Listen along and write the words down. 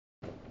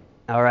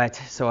All right,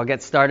 so I'll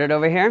get started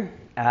over here.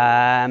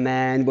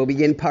 And we'll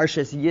begin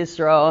Parshas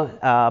Yisro.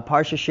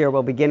 Parsha Shir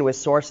will begin with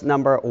source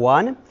number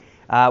 1,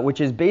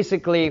 which is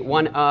basically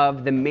one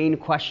of the main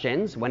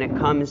questions when it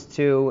comes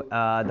to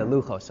the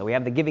Luchos. So we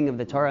have the giving of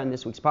the Torah in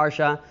this week's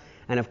Parsha,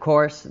 and of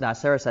course, the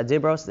Aseres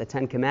HaDibros, the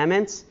 10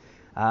 Commandments.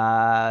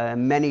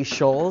 Many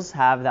shoals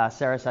have the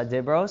Aseres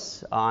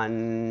HaDibros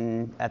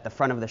at the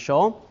front of the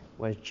shoal,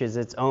 which is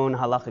its own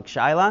halachic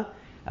shaila,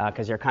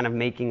 because you're kind of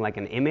making like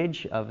an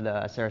image of the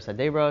Aseres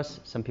HaDibros.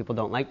 Some people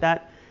don't like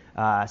that.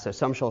 So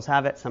some shoals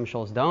have it, some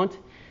shoals don't,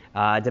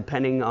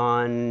 depending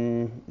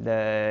on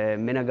the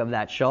minhag of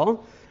that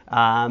shul.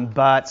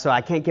 But so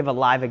I can't give a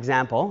live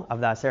example of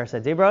the Aseres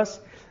HaDibros.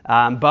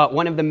 But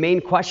one of the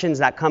main questions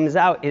that comes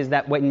out is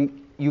that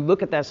when you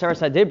look at the Aseres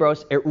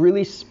HaDibros, it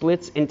really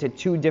splits into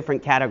two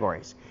different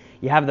categories.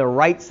 You have the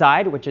right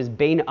side, which is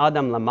Bein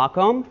Adam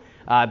Lamakom,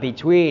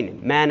 between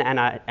man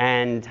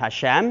and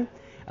Hashem.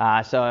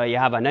 So you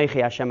have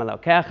Anochi Hashem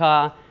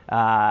Elokecha,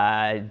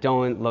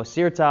 don't lo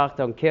sirtach,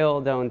 don't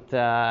kill, don't.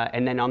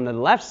 And then on the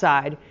left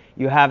side,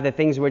 you have the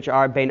things which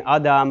are Bein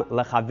Adam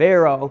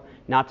Lechavero,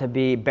 not to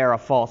bear a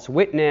false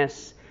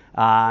witness,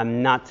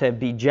 not to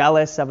be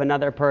jealous of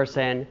another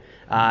person.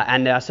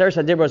 And the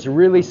Aseres HaDibros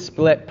really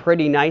split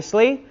pretty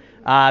nicely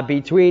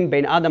between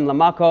Bein Adam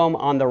Lamakom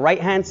on the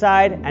right-hand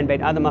side and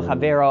Bein Adam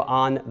Lechavero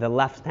on the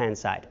left-hand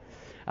side.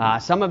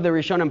 Some of the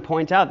Rishonim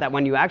point out that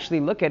when you actually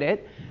look at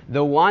it,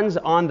 the ones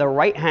on the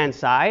right-hand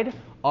side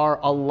are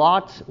a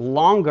lot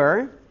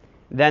longer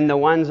than the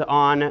ones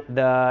on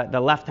the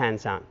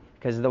left-hand side.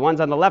 Because the ones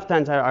on the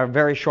left-hand side are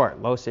very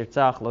short. Lo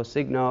sirtzach, lo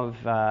signov,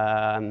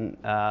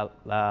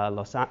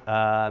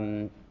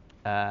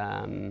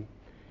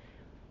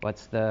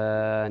 what's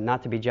the,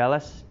 not to be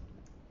jealous?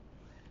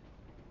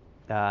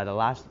 The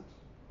last,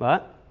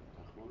 what?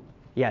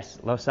 Yes,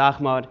 lo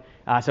sachmod.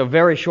 So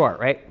very short,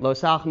 right? Lo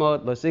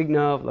sachmod, lo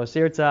signov, lo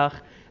sirtzach.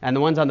 And the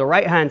ones on the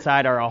right-hand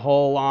side are a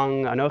whole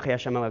long, Anochi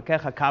Hashem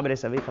Elokecha,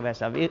 Kabedes Avicha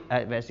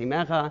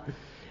Vesimecha,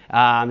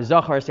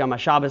 Zochar Es Yom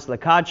HaShabbos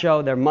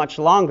Lekadsho. They're much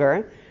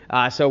longer.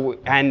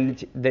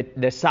 And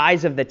the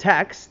size of the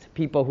text,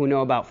 people who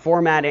know about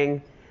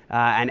formatting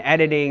and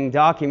editing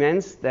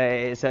documents,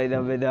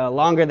 the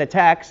longer the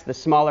text, the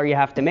smaller you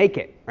have to make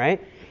it, right?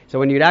 So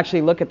when you'd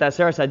actually look at the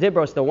Aseres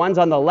HaDibros, the ones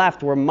on the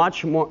left were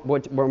much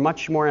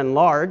more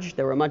enlarged.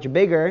 They were much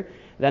bigger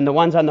than the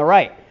ones on the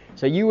right.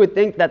 So you would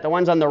think that the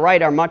ones on the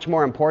right are much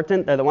more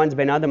important. They're the ones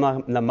Bein Adam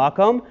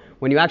Lamakom.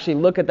 When you actually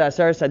look at the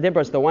Aseres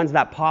HaDibros, the ones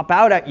that pop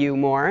out at you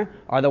more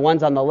are the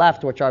ones on the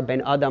left, which are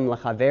Bein Adam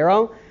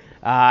Lechavero.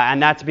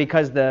 And that's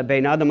because the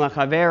Bein Adam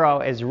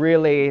Lechavero is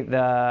really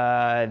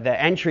the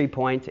entry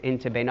point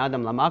into Bein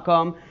Adam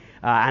Lamakom.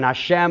 And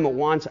Hashem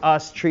wants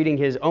us treating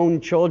His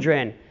own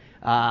children,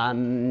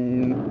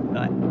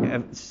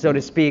 so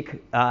to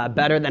speak,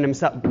 better than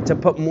Himself, to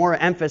put more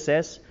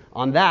emphasis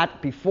on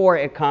that before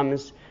it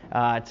comes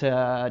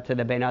to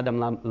the Bein Adam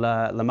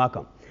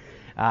Lamakom.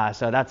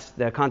 So that's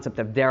the concept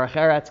of Derech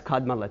Eretz,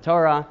 Kadma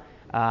LaTorah,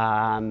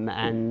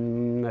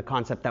 and a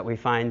concept that we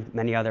find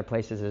many other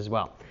places as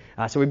well.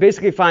 So we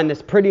basically find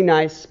this pretty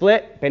nice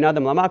split, Bein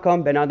Adam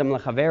Lamakom, Bein Adam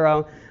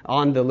Lechavero,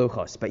 on the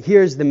Luchos. But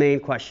here's the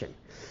main question.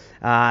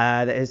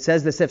 It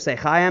says the Sifsei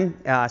Chaim,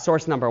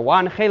 source number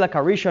 1, Chelak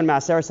HaRishon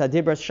Ma'aseres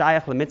HaDibros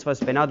Shayach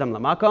LeMitzvos Bein Adam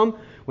Lamakom.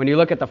 When you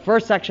look at the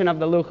first section of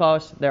the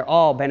Luchos, they're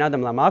all Bein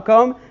Adam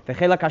Lamakom.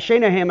 V'Chelak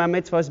HaSheni Hema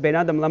Mitzvos Bein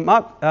Adam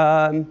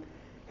Lamakom.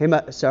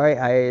 Sorry,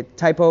 I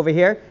type over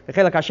here.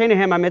 V'Chelak HaSheni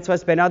Hema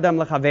Mitzvos Bein Adam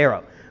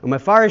Lechavero.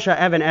 Umefarish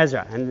Even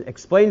Ezra, and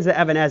explains the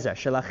Even Ezra.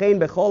 Shelachein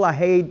Bechol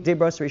Ha'Hei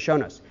Dibros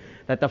Rishonos.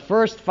 That the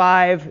first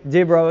 5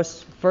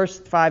 dibros,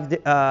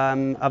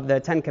 of the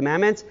 10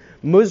 Commandments,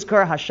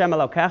 Muzkar Hashem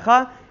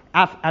Elokecha,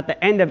 at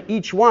the end of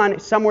each one,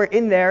 somewhere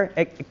in there,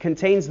 it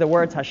contains the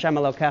words Hashem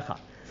Elokecha.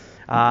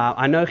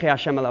 Anochi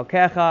Hashem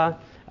Elokecha,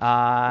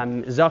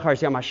 Zochar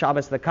Es Yom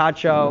HaShabbos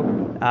Lekadsho,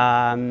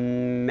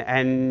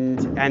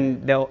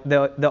 and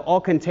they'll all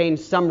contain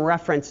some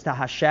reference to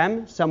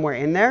Hashem somewhere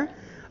in there.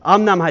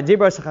 Amnam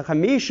Hadibros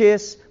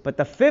Chachamishis, but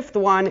the 5th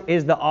one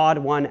is the odd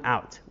one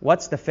out.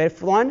 What's the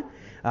 5th one?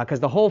 Because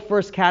the whole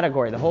first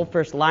category, the whole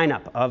first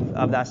lineup of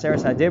the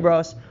Aseres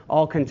HaDibros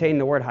all contain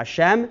the word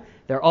Hashem.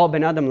 They're all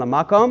Bein Adam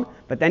Lamakom.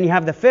 But then you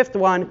have the 5th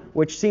one,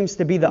 which seems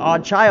to be the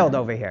odd child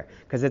over here.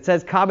 Because it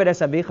says,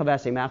 Kabedes Avicha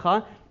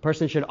Vesimecha,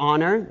 person should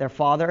honor their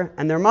father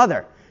and their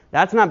mother.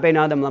 That's not Bein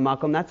Adam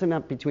Lamakom. That's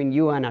not between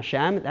you and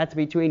Hashem. That's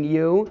between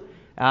you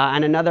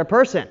and another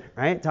person,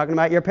 right? Talking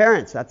about your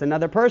parents. That's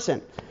another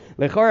person.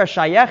 Lechora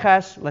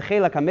shayeches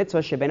lechelak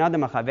hamitzvah shebein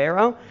adam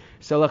lechavero.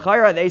 So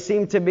lechora,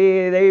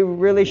 they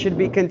really should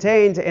be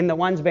contained in the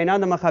ones bein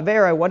adam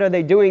lechavero. What are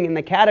they doing in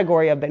the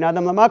category of bein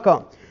adam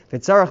lamakom?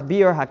 V'tzarach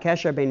biur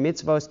hakesher bein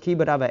mitzvos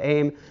kibud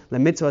avaim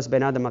lemitzvos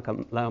bein adam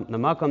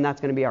lamakom. That's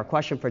going to be our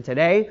question for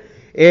today.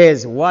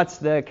 Is what's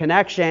the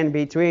connection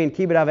between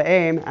kibud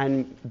avaim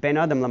and bein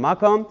adam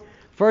lamakom?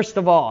 First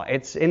of all,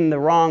 it's in the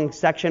wrong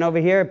section over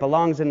here. It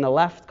belongs in the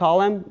left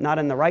column, not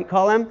in the right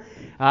column.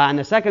 And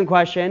the second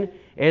question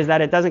is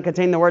that it doesn't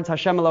contain the words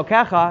Hashem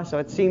Elokecha, so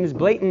it seems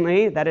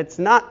blatantly that it's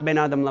not Ben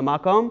Adam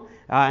Lamakom,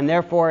 and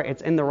therefore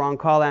it's in the wrong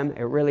column.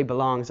 It really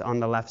belongs on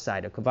the left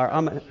side.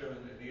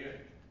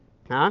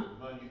 Huh?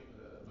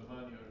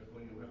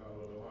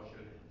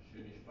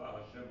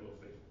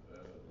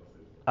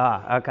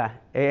 Okay.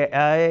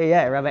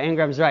 Yeah, Rabbi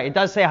Ingram's right. It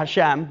does say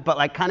Hashem, but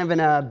like kind of in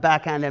a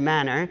backhanded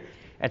manner.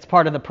 It's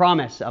part of the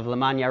promise of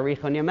Leman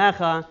Yarichon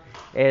Yamecha,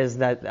 is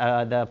that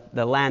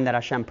the land that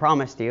Hashem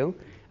promised you,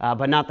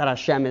 but not that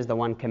Hashem is the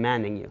one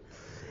commanding you.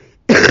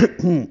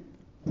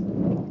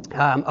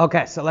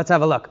 Okay, so let's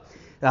have a look.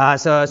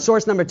 So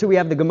source number 2, we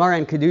have the Gemara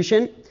in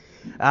Kedushin.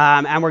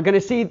 And we're going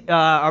to see,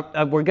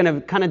 we're going to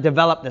kind of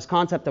develop this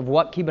concept of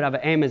what Kibbud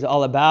Avim is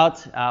all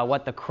about,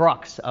 what the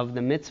crux of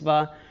the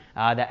mitzvah,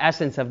 the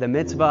essence of the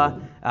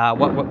mitzvah,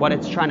 what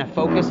it's trying to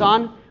focus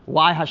on,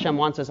 why Hashem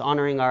wants us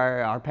honoring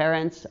our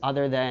parents,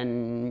 other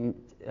than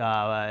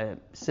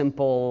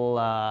simple,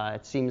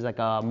 it seems like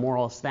a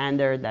moral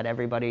standard that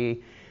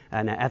everybody,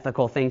 an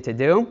ethical thing to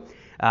do.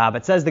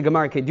 But says the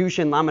Gemara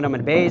Kedushin, Lamed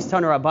Amud Beis,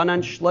 Tanu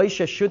Rabbanan,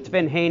 Shloisha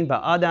Shutvin Hein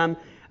Ba'adam.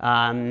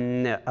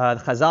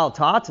 Chazal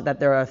taught that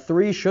there are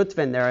 3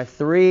 shutvin, there are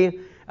 3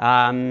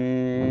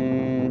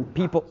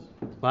 people,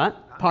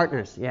 what?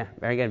 Partners, yeah,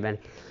 very good, Ben.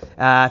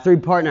 3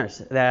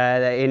 partners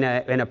in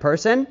a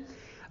person.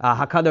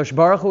 HaKadosh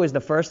Baruch Hu is the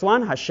first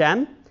one,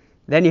 Hashem.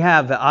 Then you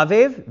have the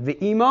Aviv, the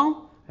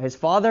Imo, his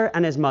father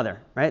and his mother,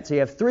 right? So you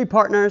have 3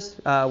 partners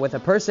with a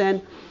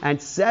person,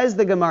 and says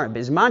the Gemara,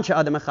 Bizman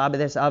she'adam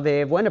mechabedes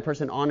aviv, when a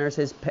person honors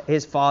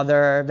his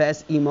father,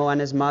 ves imo, and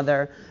his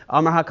mother,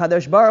 Amar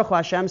HaKadosh Baruch Hu,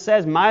 Hashem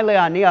says, Ma'ale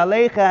ani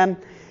aleichem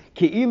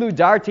ki'ilu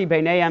darti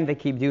beinayam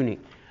v'kibduni.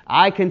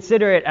 I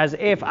consider it as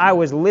if I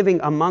was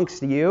living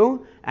amongst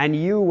you, and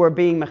you were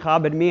being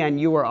mechabed me, and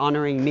you were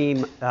honoring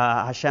me,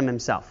 Hashem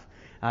himself.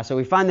 So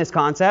we find this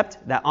concept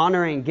that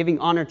giving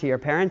honor to your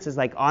parents is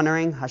like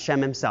honoring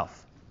Hashem himself.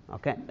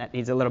 Okay, that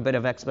needs a little bit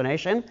of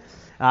explanation.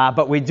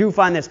 But we do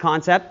find this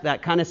concept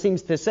that kind of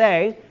seems to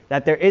say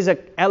that there is an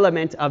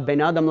element of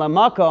Ben Adam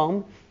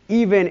Lamakom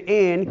even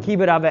in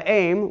Kibbud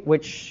Avim,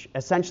 which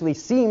essentially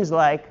seems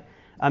like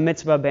a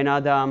mitzvah Ben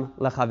Adam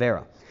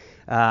Lechavero.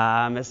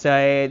 So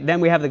then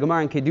we have the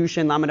Gemara in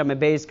Kedushin, Lamed Amud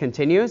Beis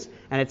continues,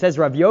 and it says,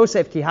 Rav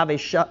Yosef ki have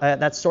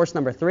that's source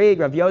number 3,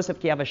 Rav Yosef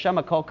ki have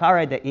shama kol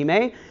kare de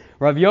ime.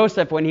 Rav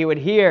Yosef, when he would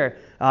hear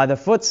the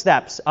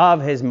footsteps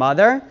of his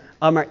mother,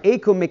 Amar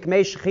Eku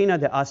Mikmei Shechina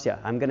de Asya.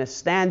 I'm going to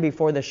stand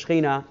before the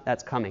Shechina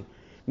that's coming.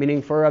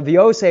 Meaning for Rav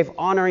Yosef,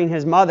 honoring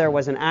his mother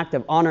was an act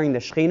of honoring the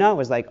Shechina,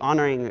 was like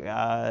honoring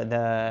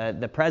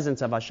the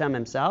presence of Hashem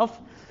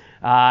himself.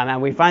 And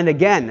we find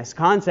again this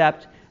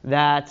concept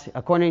that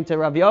according to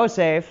Rav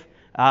Yosef,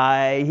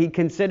 he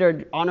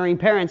considered honoring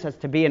parents as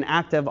to be an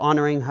act of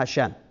honoring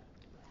Hashem.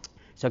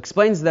 So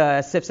explains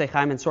the Sifsei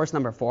Chaim in source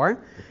number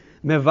 4.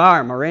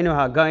 Mevar, Moreno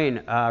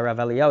Hagain, Rav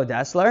Eliyahu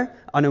Dessler,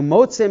 Anu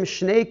motzim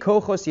shnei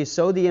kochos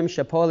yisodiyim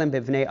shepolim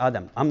bivnei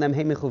Adam. Amnam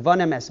he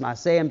mechuvanim es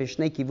maaseim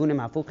b'shnei kivunim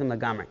hafuchim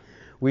lagamri.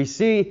 We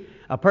see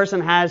a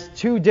person has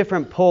 2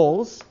 different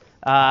poles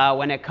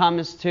when it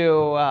comes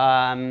to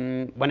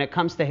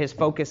his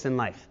focus in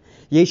life.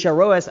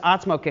 Yesharoes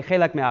atzmo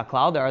kechelak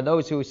me'aklal. There are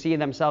those who see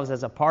themselves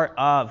as a part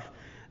of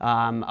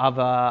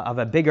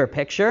a bigger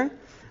picture.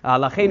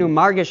 Lachenu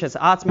margish es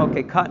atzmo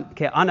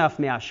ke'anaf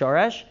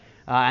me'ashoresh.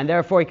 And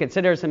therefore he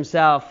considers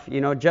himself,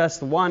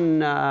 just one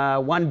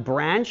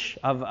branch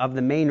of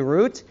the main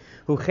root.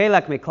 Hu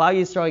chelak miklal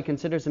Yisro, he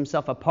considers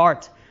himself a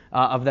part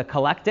of the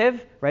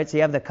collective, right? So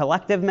you have the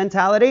collective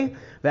mentality.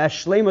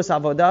 Ve'ashleimus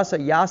avodas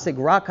yasig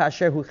rak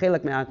asher hu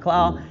chelak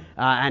me'aklal,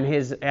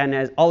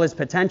 and all his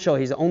potential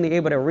he's only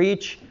able to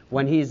reach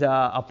when he's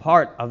a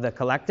part of the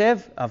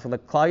collective of the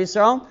Klal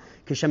Yisrael.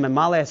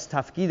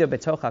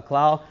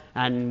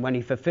 And when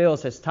he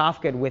fulfills his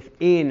tafkid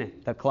within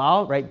the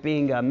klal, right,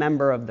 being a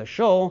member of the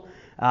shul,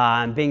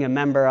 being a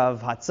member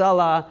of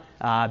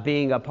Hatzalah,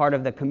 being a part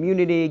of the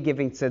community,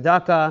 giving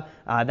tzedakah,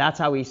 that's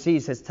how he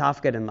sees his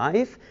tafkid in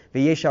life.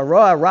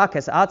 V'yesharoa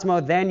rakas atmo,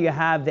 then you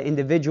have the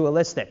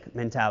individualistic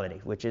mentality,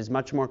 which is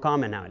much more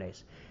common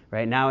nowadays.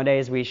 Right,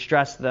 nowadays we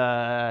stress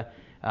the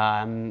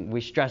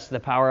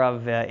power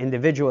of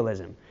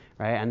individualism.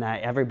 Right, and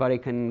that everybody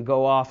can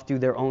go off, do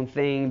their own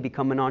thing,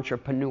 become an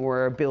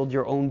entrepreneur, build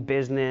your own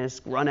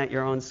business, run at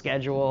your own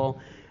schedule,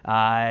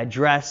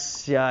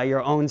 dress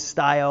your own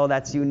style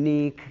that's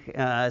unique.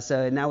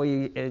 So now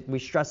we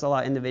stress a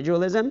lot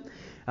individualism.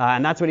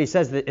 And that's what he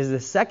says is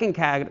the second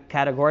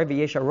category,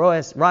 V'yesha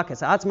roes rak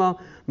es atzmo,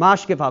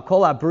 mashkiv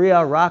hakol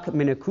abriya rak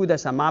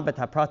minekudas hamabet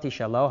haprati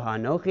shalo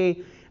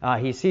ha'anochi.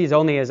 He sees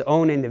only his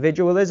own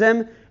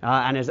individualism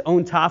and his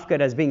own tafkid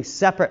as being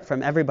separate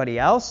from everybody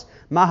else.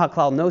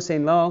 Mahaklal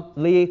nosein lo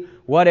li.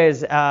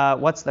 What's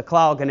the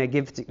klal going to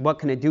give? What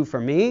can it do for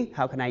me?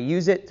 How can I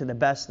use it to the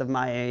best of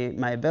my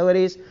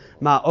abilities?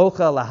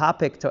 Ma'ocha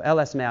lahapik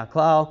to'eles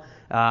me'aklal.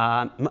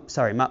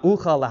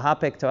 Ma'ucha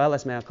lahapik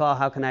to'eles me'aklal.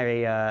 How can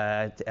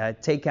I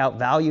take out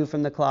value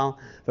from the klal?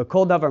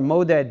 V'kol davar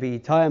moded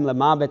b'yitayim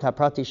lemabet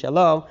haprati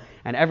shalo.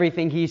 And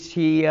everything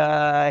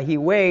he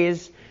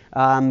weighs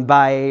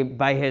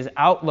by his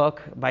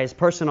outlook, by his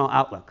personal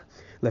outlook.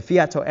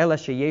 According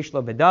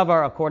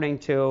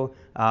to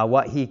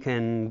what he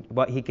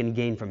can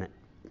gain from it.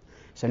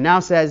 So now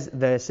says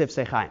the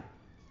Sifsei Chaim,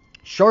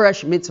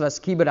 Shoresh mitzvahs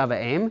kibud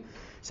avayim.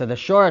 So the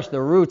shoresh,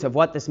 the root of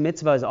what this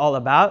mitzvah is all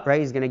about, right?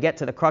 He's going to get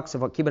to the crux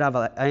of what kibud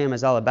avayim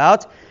is all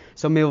about.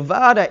 So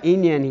milvada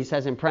inyan, he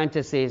says in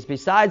parentheses,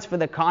 besides for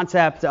the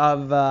concept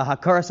of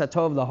hakaras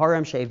hatov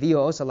laharem she'eviu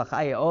osa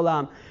l'chaye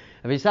olam,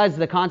 besides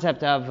the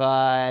concept of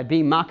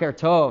being makar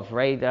tov,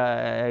 right,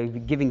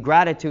 giving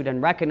gratitude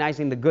and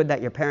recognizing the good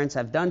that your parents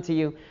have done to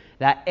you,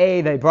 that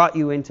they brought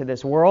you into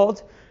this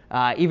world,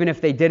 even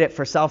if they did it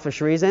for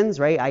selfish reasons,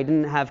 right? I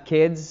didn't have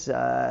kids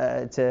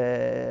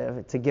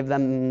to give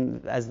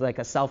them as like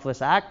a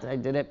selfless act. I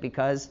did it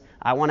because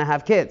I want to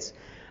have kids.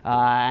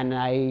 And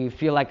I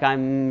feel like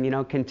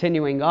I'm,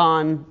 continuing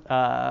on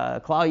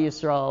Klal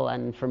Yisrael,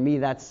 and for me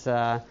that's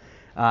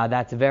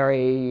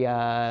very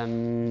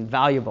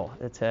valuable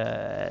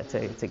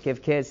to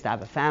give kids, to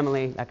have a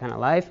family, that kind of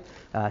life,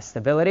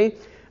 stability.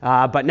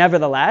 But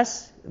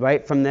nevertheless,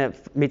 right, from the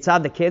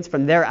mitzad, the kids,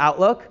 from their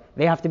outlook,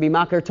 they have to be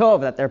makar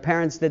tov, that their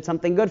parents did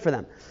something good for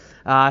them.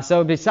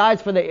 So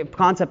besides for the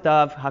concept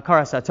of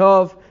hakaras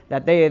hatov,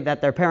 that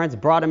their parents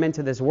brought them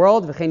into this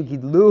world, v'chein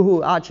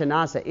gidluhu ad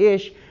shenasa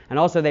ish, and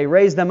also they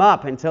raised them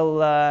up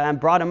until and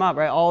brought them up,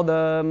 right? All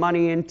the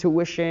money and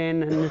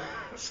tuition and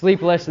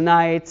sleepless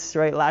nights,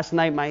 right? Last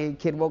night my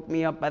kid woke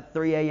me up at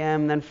 3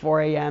 a.m., then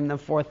 4 a.m., then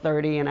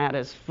 4:30, and I had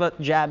his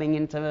foot jabbing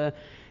into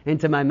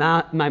my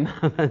mouth in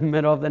the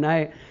middle of the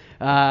night.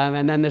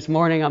 And then this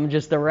morning I'm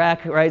just a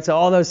wreck, right? So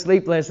all those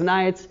sleepless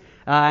nights,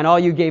 and all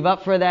you gave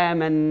up for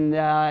them, and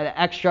the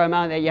extra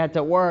amount that you had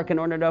to work in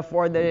order to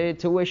afford the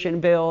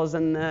tuition bills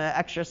and the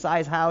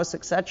exercise house,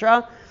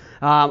 etc.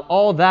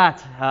 All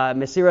that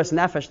mesiras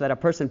nefesh that a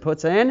person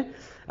puts in.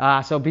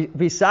 So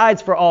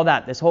besides for all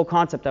that, this whole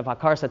concept of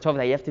hakaras hatov,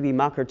 that you have to be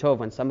makar tov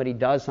when somebody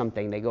does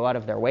something, they go out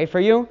of their way for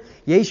you.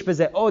 Yesh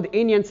b'zeh od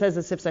inyan, says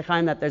the Sifsei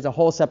Chaim, that there's a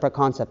whole separate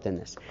concept in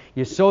this.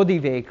 Yesodi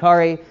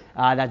ve'ikari,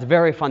 that's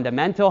very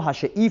fundamental.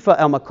 Hashe'ifa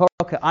el makor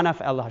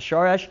ke'anaf el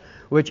hashoresh,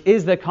 which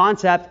is the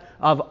concept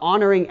of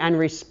honoring and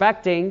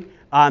respecting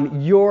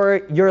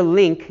your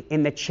link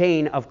in the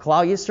chain of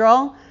Klal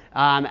Yisrael.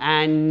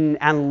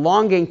 And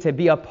longing to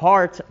be a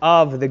part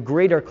of the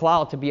greater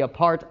klal, to be a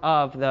part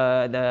of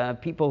the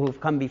people who've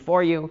come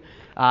before you,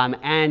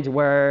 and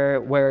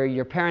where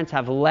your parents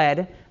have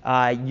led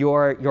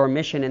your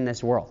mission in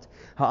this world.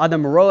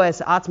 Ha'adam roes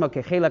atzmo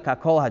kechelak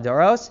hakol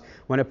hadoros.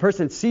 When a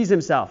person sees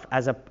himself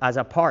as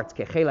a part,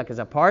 kechelak is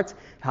a part,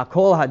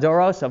 hakol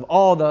hadoros, of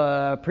all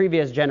the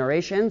previous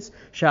generations,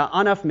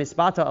 sha'anaf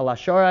mispata al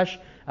hashorash,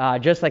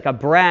 just like a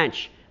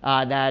branch.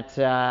 It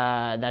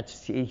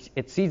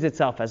sees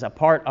itself as a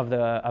part of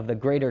the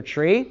greater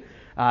tree.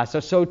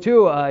 So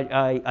too,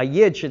 a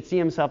yid should see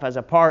himself as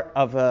a part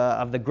of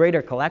the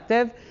greater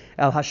collective.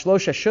 El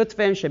hashlosha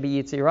shutfim shebi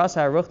yitziras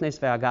ha'ruchnes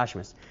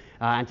ve'agashmis,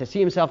 and to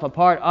see himself a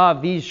part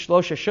of these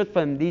shlosha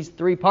shutfim, these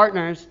three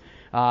partners,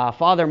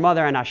 Father,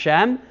 Mother, and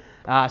Hashem.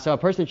 So a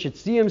person should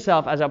see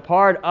himself as a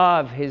part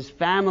of his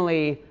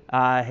family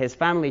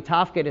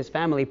tafkid, his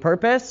family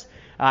purpose,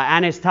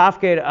 and his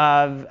tafkid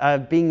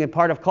of being a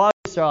part of Klal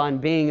Yisrael and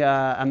being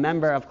a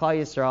member of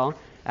Klal Yisrael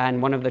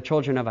and one of the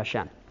children of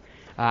Hashem.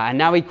 And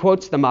now he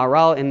quotes the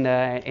Maharal in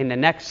the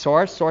next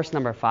source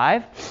number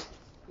 5.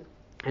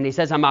 And he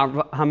says,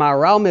 Hamaral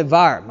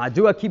mivar,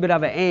 madua kibud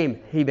avayim,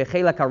 hi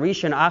bechelak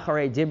harishon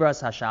acharei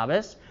dibras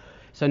hashabbos.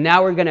 So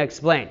now we're going to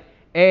explain,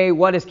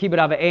 what is kibud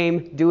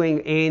avayim doing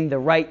in the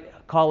right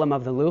column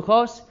of the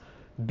Luchos?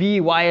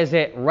 B, why is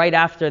it right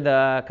after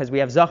because we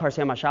have Zachar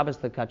Shem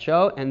HaShabbos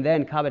L'Kadsho, and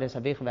then Kabed Es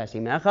Avicha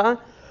V'Asimecha.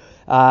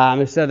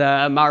 So the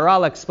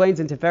Maharal explains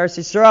in Tiferes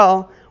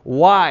Yisrael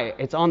why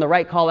it's on the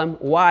right column,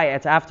 why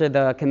it's after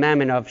the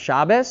commandment of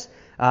Shabbos.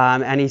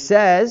 And he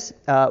says,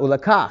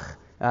 Ulakach,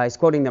 he's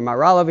quoting the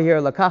Maharal over here,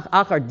 Ulakach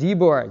achar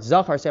dibur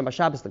Zachar Shem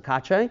HaShabbos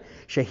L'Kadsho,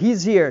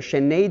 shehizir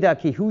sheneda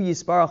ki hu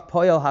yisparach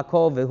poyel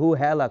hakol v'hu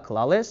hela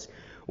klalis.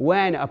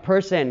 When a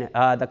person,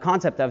 the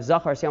concept of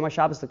Zachar Siyam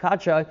Shabbos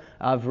L'Kadsho,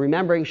 of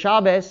remembering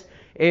Shabbos,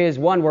 is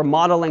one, we're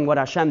modeling what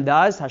Hashem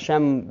does.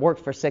 Hashem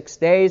worked for 6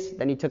 days,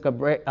 then he took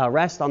a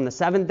rest on the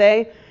 7th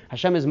day.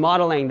 Hashem is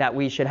modeling that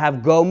we should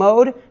have go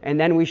mode, and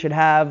then we should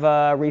have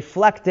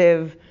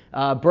reflective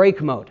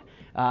break mode,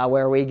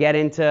 where we get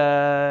into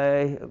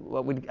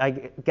I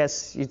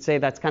guess you'd say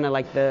that's kind of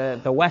like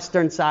the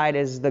Western side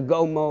is the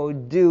go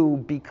mode,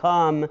 do,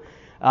 become,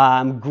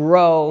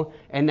 grow,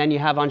 and then you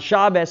have on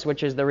Shabbos,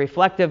 which is the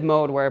reflective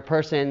mode, where a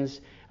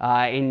person's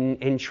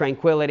in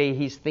tranquility,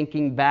 he's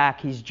thinking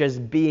back, he's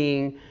just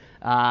being,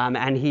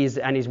 and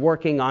he's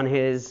working on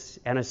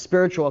a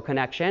spiritual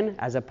connection,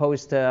 as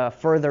opposed to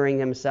furthering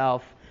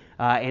himself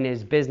in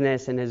his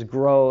business and his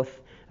growth,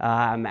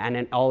 and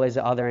in all his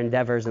other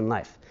endeavors in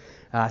life.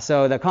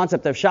 So the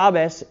concept of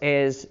Shabbos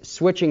is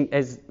switching,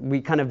 as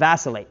we kind of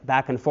vacillate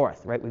back and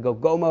forth, right? We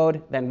go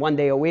mode, then 1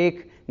 day a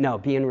week. No,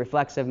 be in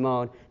reflexive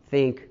mode.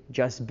 Think,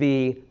 just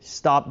be,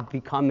 stop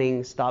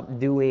becoming, stop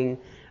doing,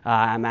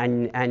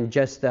 and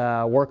just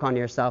work on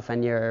yourself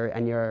and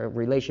your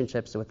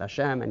relationships with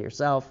Hashem and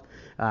yourself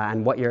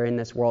and what you're in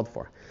this world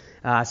for.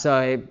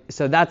 So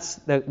that's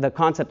the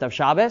concept of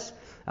Shabbos.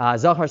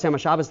 Zachar Sema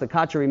Shabbos, the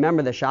Kacha,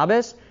 remember the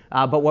Shabbos.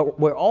 But what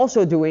we're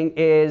also doing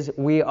is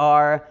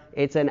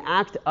it's an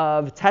act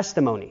of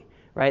testimony,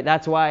 right?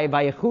 That's why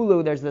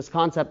Vayechulu, there's this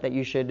concept that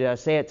you should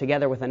say it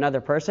together with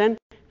another person,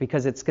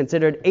 because it's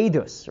considered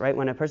edus, right?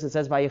 When a person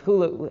says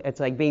Vayechulu, it's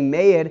like being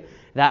made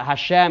that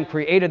Hashem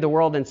created the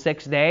world in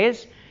 6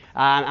 days.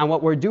 And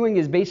what we're doing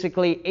is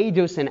basically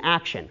edus in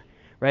action,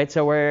 right?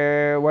 So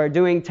we're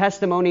doing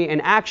testimony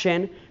in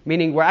action,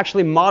 meaning we're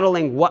actually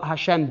modeling what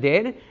Hashem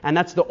did, and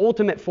that's the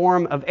ultimate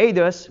form of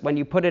edus when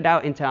you put it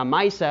out into a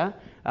maisa,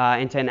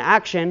 into an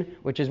action,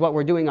 which is what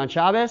we're doing on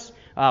Shabbos.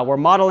 We're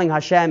modeling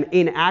Hashem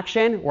in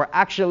action. We're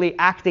actually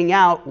acting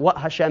out what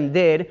Hashem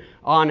did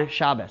on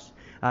Shabbos.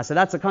 So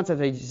that's the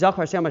concept of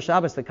Zachar Sema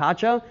Shabbos, the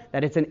Kacha,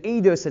 that it's an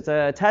edus, it's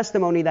a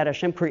testimony that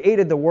Hashem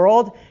created the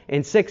world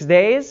in 6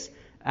 days,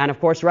 and of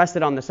course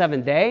rested on the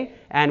 7th day,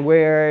 and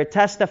we're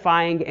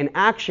testifying in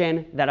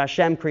action that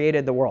Hashem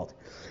created the world.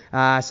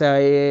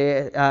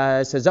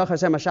 So Zachar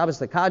Sema Shabbos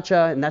the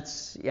Kacha, and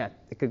that's,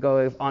 it could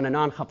go on and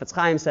on. Chafetz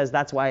Chaim says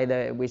that's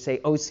why we say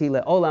Osi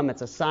Le'olam,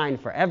 it's a sign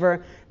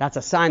forever. That's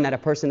a sign that a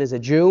person is a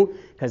Jew,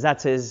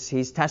 because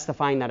he's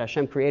testifying that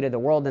Hashem created the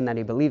world and that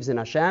he believes in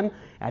Hashem.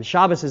 And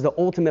Shabbos is the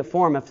ultimate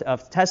form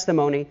of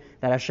testimony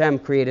that Hashem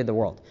created the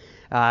world.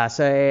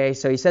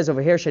 So he says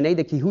over here,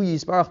 Sheneda Kihu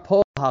Yisbarach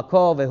Po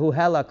Hakol Vehu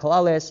Hela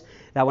Klalis,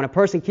 that when a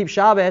person keeps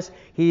Shabbos,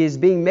 he is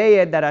being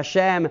made that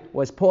Hashem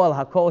was Po'al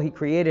Hakol, he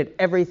created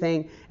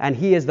everything, and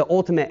he is the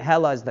ultimate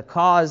Hela, is the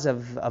cause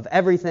of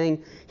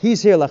everything.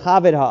 He's here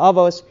Lachavid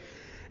Ha'avos.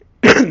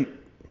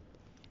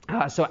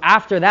 So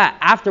after that,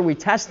 after we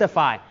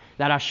testify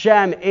that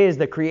Hashem is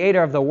the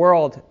creator of the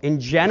world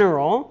in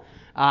general,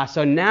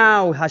 so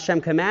now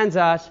Hashem commands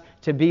us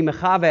to be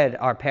mechaved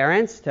our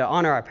parents, to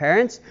honor our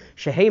parents.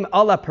 Shehem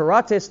Allah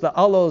piratis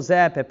la'alo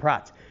zeh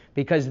peprat.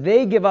 Because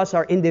they give us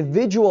our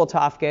individual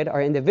tafkid, our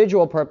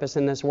individual purpose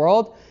in this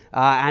world,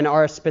 and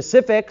our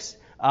specifics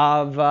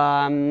of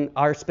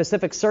our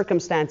specific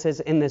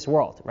circumstances in this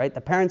world, right? The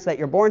parents that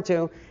you're born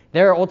to,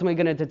 they're ultimately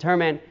going to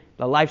determine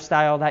the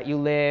lifestyle that you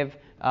live,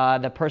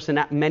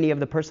 many of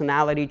the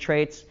personality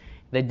traits,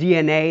 the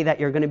DNA that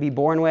you're going to be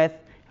born with,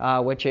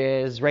 which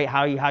is right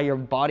how your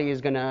body is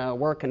going to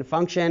work and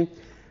function.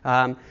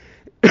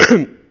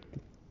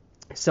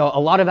 So a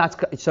lot of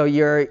so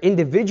your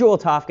individual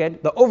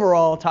tafkid, the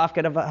overall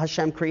tafkid of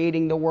Hashem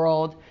creating the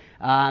world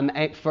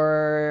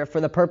for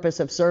the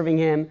purpose of serving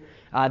Him,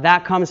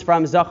 that comes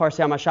from Zachar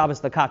Sema Shabbos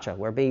the Kacha,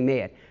 we're being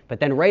made. But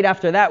then right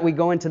after that, we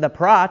go into the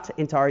prat,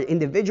 into our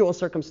individual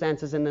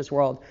circumstances in this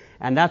world,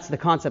 and that's the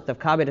concept of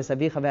Kabed es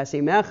avicha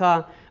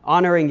v'esimecha,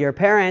 honoring your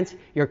parents.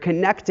 You're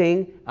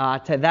connecting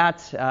to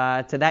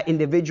that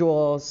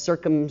individual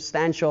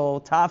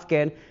circumstantial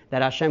tafkid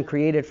that Hashem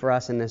created for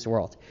us in this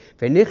world.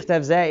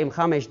 V'nichtav zeh im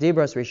chamesh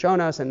dibros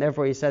rishonos, and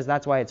therefore he says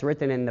that's why it's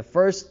written in the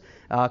first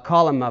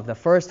column of the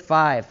first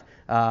 5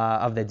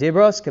 of the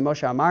Dibros,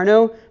 Kemosha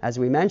Amarnu, as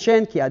we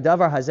mentioned, Ki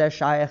Adavar Hazeh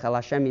Shayach El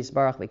Hashem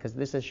Yisbarach, because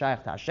this is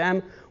Shayach to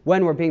Hashem.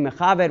 When we're being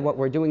Mechaved, what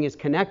we're doing is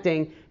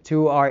connecting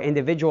to our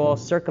individual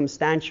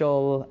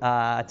circumstantial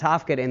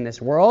tafkid in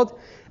this world,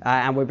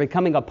 and we're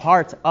becoming a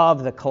part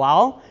of the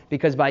Klal,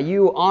 because by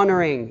you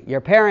honoring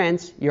your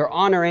parents, you're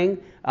honoring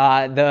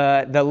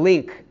the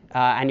link,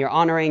 and you're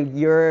honoring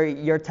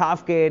your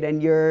tafkid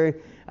and your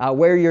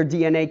where your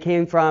DNA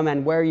came from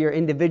and where your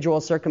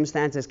individual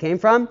circumstances came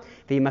from.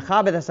 And when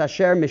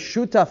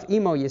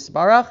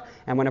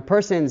a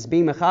person's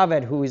being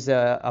mechaved, who's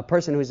a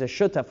person who's a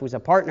shutaf, who's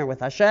a partner with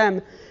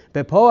Hashem,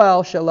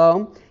 bepoel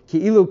shalom,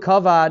 ki'ilu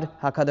kavad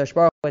hakadosh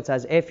baruch hu, it's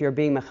as if you're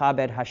being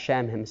mechaved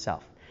Hashem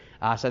Himself.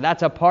 So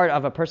that's a part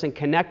of a person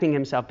connecting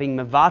himself, being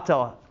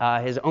mevatel,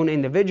 his own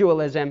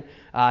individualism,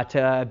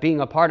 to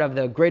being a part of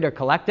the greater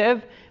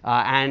collective.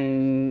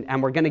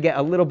 And we're going to get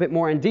a little bit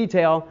more in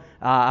detail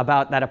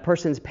about that a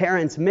person's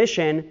parents'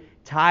 mission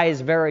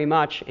ties very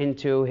much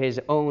into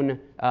his own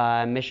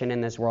mission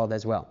in this world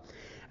as well.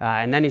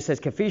 And then he says,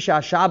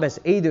 Kafisha Shabbos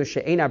Edu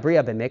She'ena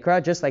Bria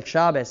B'Mikra, just like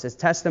Shabbos is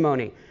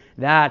testimony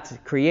that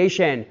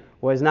creation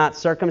was not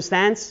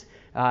circumstance.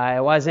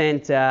 It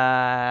wasn't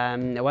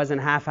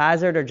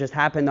haphazard or just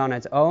happened on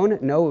its own.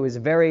 No, it was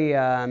very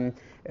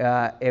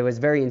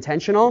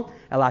intentional.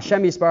 El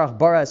Hashem Yisbarach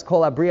Baras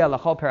Kol Abriya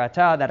L'Chol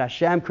Perata, that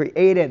Hashem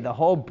created the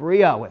whole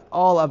Bria with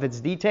all of its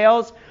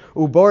details.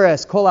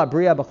 Uboras Kol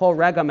Abriya B'Chol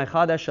Rega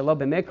Mechadash Shelo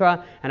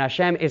B'Mikra, and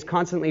Hashem is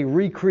constantly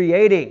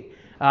recreating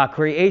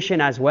creation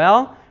as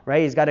well.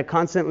 Right? He's got to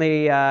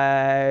constantly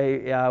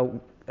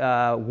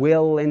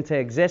will into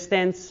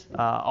existence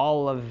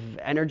all of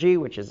energy,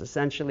 which is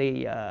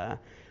essentially a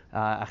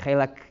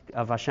chelek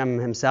of Hashem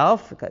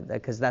Himself,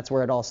 because that's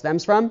where it all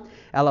stems from.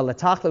 Ela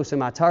letachlu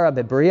sumatara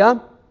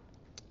bebriya,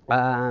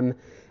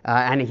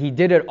 and He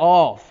did it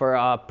all for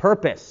a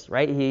purpose,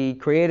 right? He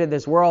created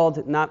this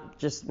world not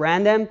just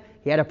random.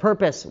 He had a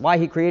purpose why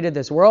He created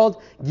this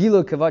world.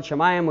 Gilu kavod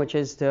shamayim, which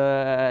is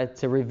to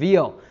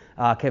reveal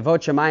kevod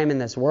shemayim in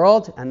this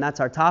world, and that's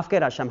our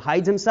tafkid. Hashem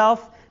hides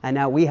himself, and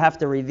now we have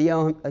to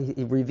reveal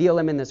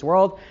him in this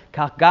world.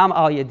 Kach gam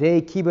al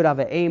yedei kibud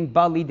avayim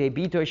bali de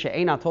bito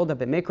she'ena tolda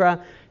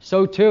b'mikra.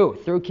 So too,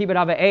 through kibud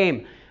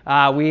avayim,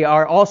 we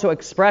are also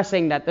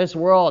expressing that this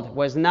world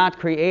was not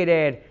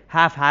created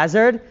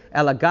haphazard.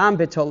 Elagam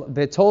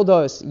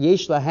betoldos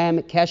yesh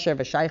lahem kesher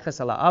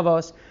v'shayches ala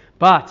avos.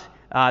 But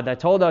the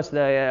toldos,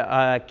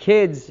 the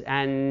kids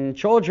and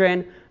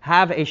children,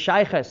 have a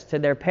shayches to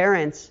their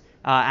parents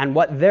and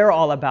what they're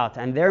all about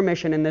and their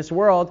mission in this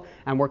world.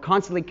 And we're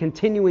constantly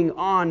continuing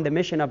on the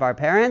mission of our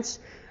parents.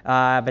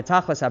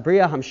 Betachlas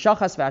abriya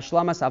hamshachas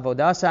ve'ashlamas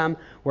avodasam.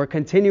 We're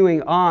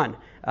continuing on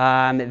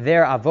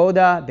their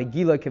avoda,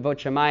 begila kivot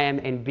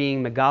shemayim, in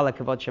being megala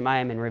kivot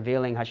shemayim, and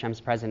revealing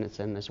Hashem's presence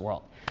in this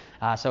world.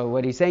 So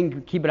what he's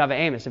saying, kibbud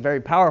avayim, is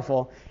very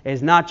powerful,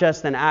 is not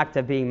just an act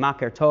of being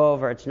makir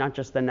tov, or it's not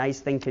just a nice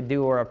thing to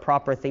do, or a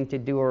proper thing to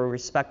do, or a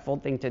respectful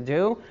thing to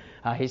do.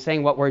 He's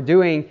saying what we're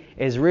doing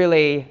is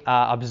really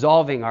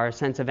absolving our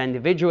sense of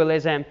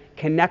individualism,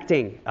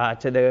 connecting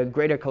to the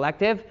greater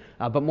collective,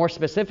 but more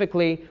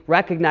specifically,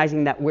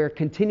 recognizing that we're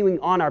continuing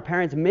on our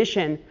parents'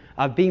 mission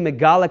of being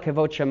megala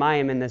kavod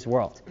shemayim in this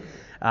world.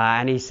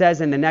 And he says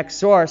in the next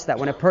source that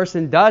when a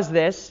person does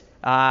this,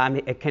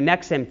 it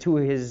connects him to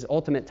his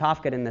ultimate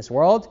tafkid in this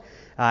world.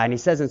 And he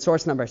says in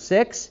source number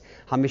 6,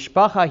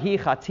 HaMishpacha hi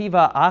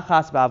chativa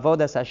achas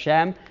ba'avodas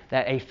Hashem,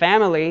 that a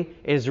family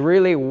is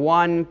really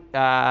one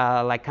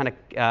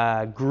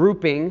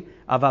grouping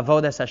of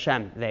avodas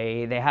Hashem.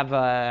 They have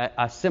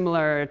a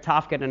similar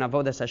tafkid and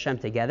avodas Hashem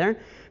together.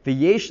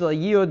 V'yesh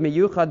la'yiyod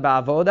miyuchad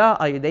ba'avoda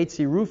al yedei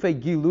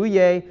tzirufe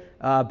giluye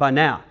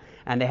banah.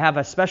 And they have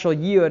a special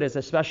yiyud, is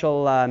a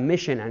special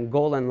mission and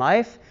goal in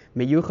life.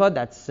 Miyuchad,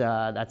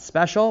 that's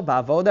special.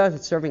 Ba'avoda,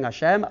 it's serving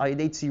Hashem. Al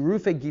yedei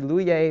tzirufe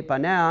giluye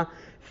banah,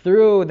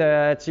 through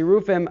the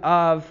tzirufim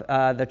of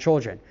the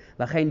children.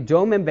 Lachein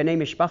domim b'nei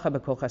mishpacha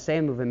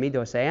b'kochaseim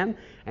uv'midoseim.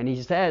 And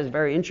he says,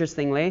 very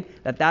interestingly,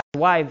 that's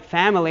why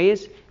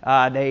families,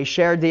 they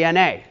share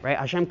DNA, right?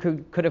 Hashem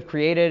could have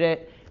created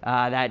it,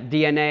 that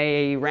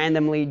DNA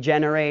randomly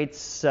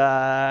generates,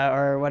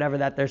 or whatever,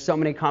 that there's so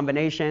many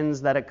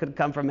combinations that it could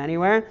come from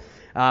anywhere.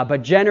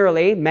 But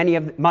generally,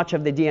 much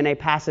of the DNA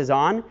passes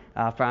on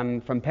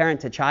from parent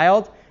to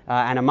child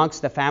and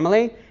amongst the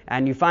family.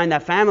 And you find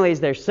that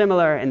families, they're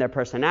similar in their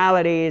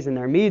personalities, in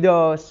their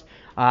midos,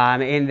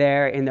 in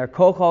their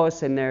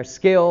kochos, in their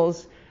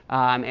skills,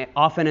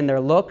 often in their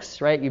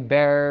looks, right? You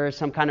bear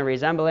some kind of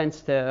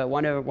resemblance to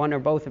one or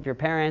both of your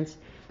parents.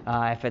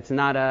 If it's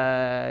not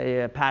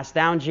a passed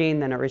down gene,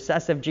 then a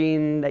recessive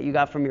gene that you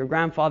got from your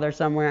grandfather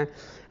somewhere.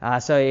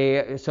 So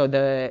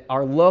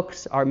our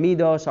looks, our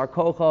midos, our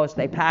kochos,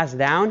 they pass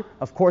down.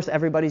 Of course,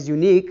 everybody's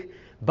unique,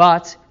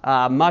 but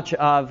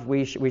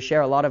we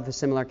share a lot of the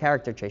similar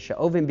character traits.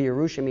 She'ovim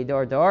b'Yerusha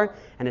midor dor,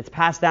 and it's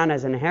passed down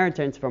as an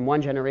inheritance from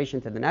one generation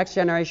to the next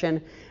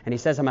generation. And he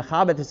says,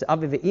 "Hamachabet es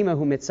aviv ve'ima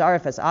hu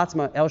mitzaref es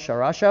atzma el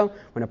sharasho."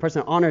 When a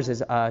person honors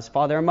his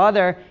father and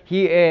mother,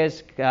 he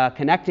is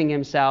connecting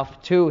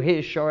himself to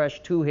his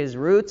shoresh, to his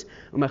roots.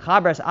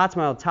 Umechaber es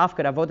atzma el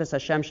tafkid avodas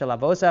Hashem shel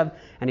avosav,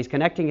 and he's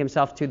connecting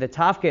himself to the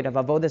tafkid of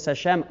avodas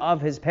Hashem of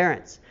his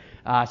parents.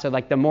 So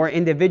like the more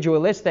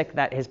individualistic,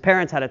 that his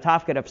parents had a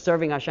tafkid of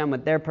serving Hashem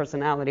with their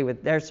personality,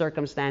 with their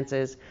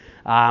circumstances,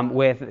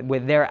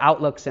 with their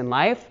outlooks in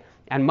life.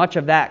 And much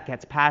of that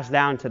gets passed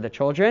down to the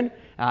children.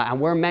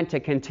 And we're meant to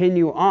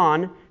continue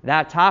on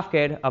that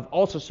tafkid of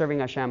also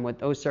serving Hashem with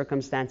those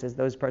circumstances,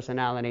 those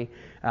personality,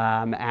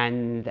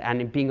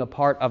 and being a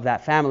part of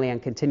that family and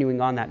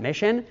continuing on that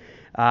mission.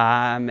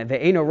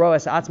 Ve'eno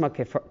roas atzma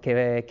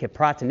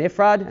keprat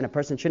nifrad, and a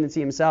person shouldn't see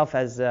himself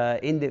as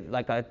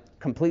like a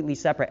completely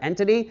separate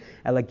entity.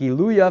 Ela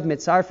giluyav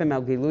mitzarfim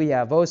el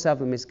giluya avosav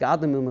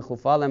u'misgadlim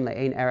u'mechufalim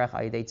le'ein erech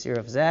ha'idei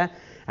tzirav zeh.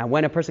 And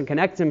when a person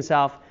connects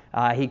himself,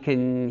 he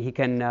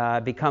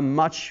can become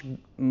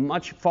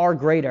much far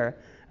greater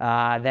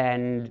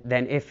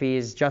than if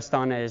he's just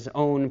on his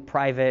own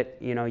private,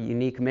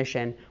 unique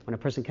mission. When a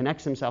person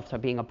connects himself to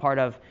being a part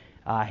of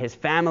his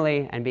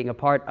family and being a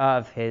part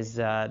of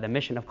the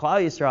mission of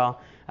Klal Yisrael,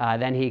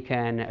 then he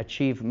can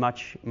achieve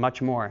much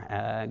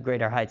more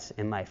greater heights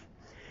in life.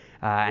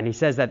 And he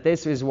says that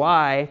this is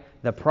why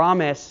the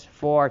promise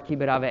for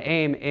Kibbud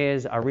Avayim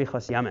is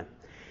Arichos Yamim.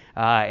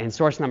 In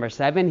source number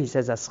 7, he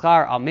says,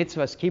 Aschar al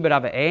mitzvahs Kibbud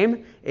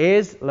Avayim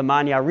is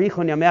Leman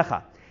Yarichon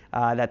Yamecha.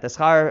 That the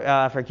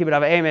schar for Kibbud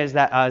Avayim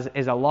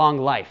is a long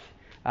life.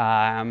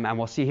 And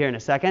we'll see here in a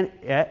second.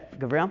 Yeah,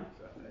 Gabriel?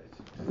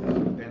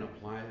 Then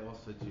apply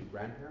also to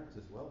grandparents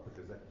as well,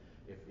 because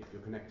if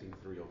you're connecting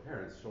through your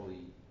parents, surely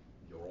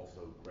you're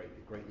also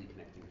greatly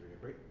connecting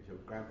through your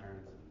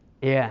grandparents.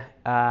 Yeah.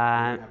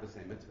 You have the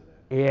same mitzvah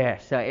there. Yeah,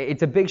 so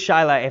it's a big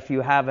shaila if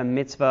you have a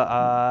mitzvah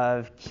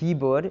of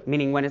kibud,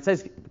 meaning when it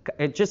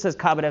just says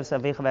kabed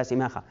savicha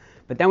v'asimecha.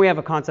 But then we have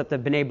a concept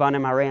of b'nei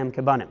banim areim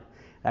kebanim,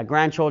 that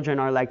grandchildren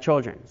are like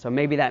children. So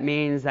maybe that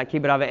means that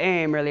kibbud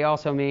avayim really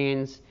also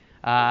means...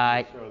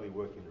 necessarily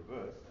work in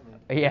reverse.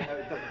 Yeah.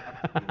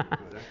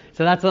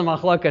 So that's the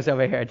machlokas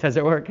over here. Does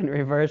it work in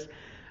reverse?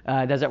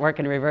 Does it work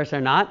in reverse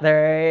or not?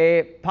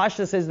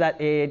 Parsha says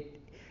that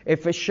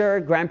if for sure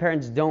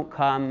grandparents don't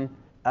come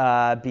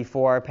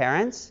before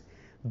parents,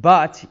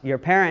 but your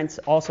parents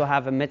also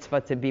have a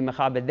mitzvah to be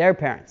mechabed their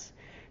parents.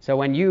 So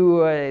when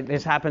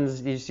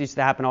this used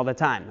to happen all the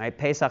time, right?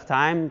 Pesach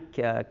time,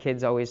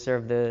 kids always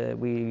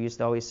we used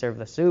to always serve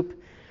the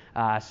soup.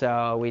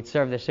 So we'd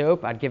serve the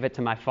soup, I'd give it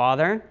to my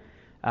father.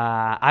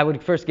 I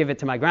would first give it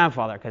to my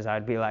grandfather because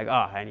I'd be like,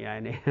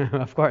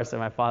 of course,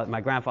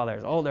 my grandfather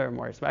is older,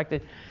 more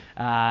respected.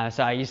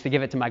 So I used to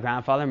give it to my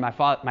grandfather.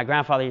 My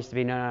grandfather used to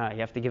be, no, you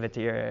have to give it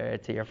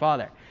to your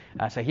father.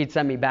 So he'd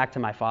send me back to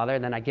my father,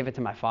 then I'd give it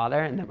to my father,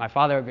 and then my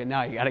father would be,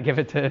 no, you got to give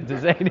it to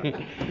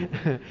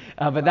Zaidi.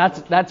 But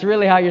that's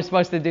really how you're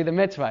supposed to do the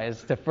mitzvah,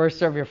 is to first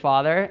serve your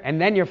father, and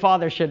then your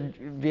father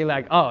should be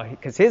like,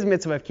 because his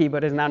mitzvah of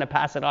kibbutz is now to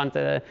pass it on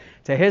to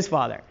his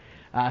father.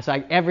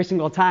 So every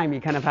single time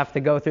you kind of have to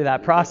go through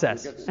that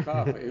process. You get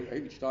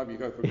schar. Each time you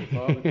go from your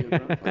father to your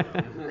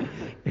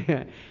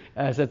grandfather.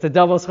 So it's a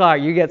double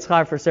schar. You get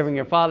schar for serving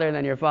your father, and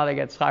then your father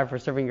gets schar for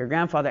serving your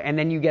grandfather, and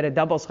then you get a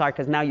double schar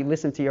because now you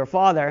listen to your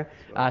father.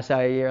 So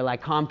you're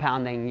like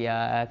compounding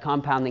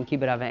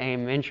kibbut av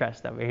v'aim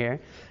interest over here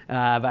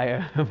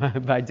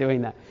by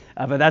doing that.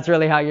 But that's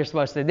really how you're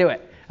supposed to do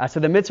it. So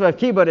the mitzvah of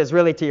kibbut is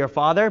really to your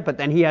father, but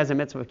then he has a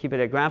mitzvah of kibbut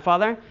to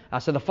grandfather.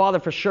 So the father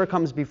for sure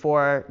comes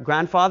before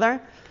grandfather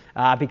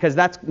because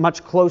that's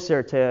much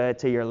closer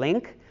to your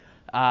link.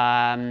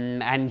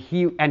 And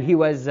he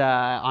was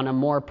on a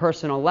more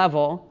personal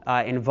level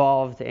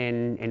involved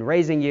in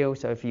raising you.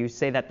 So if you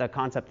say that the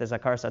concept is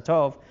akar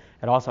satov,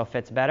 it also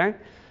fits better.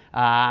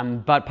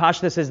 But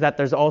pashtus is that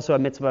there's also a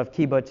mitzvah of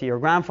kibbut to your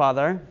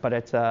grandfather, but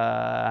it's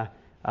to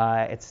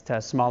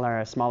a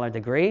smaller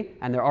degree,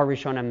 and there are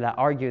Rishonim that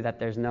argue that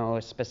there's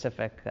no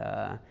specific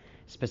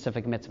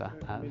mitzvah.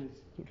 The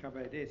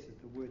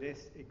word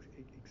S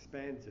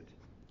expands it.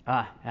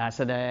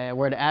 So the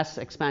word S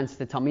expands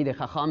to Talmidei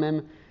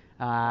Chachamim,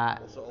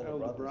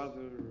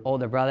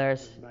 older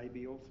brothers.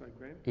 Maybe also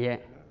grand.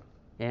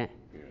 Yeah.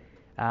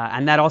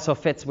 And that also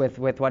fits with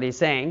what he's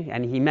saying,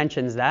 and he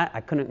mentions that. I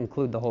couldn't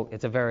include the whole,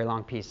 it's a very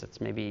long piece, it's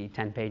maybe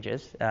 10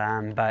 pages,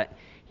 but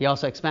he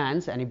also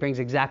expands, and he brings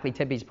exactly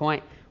Tibi's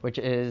point, which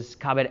is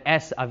Kabed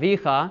Es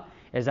Avicha,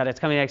 is that it's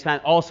coming to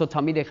expand also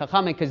Talmidei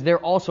Chachamim, because they're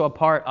also a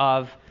part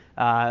of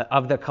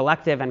the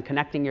collective and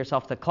connecting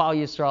yourself to Klal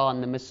Yisrael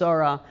and the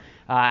Mesorah,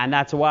 and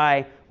that's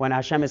why when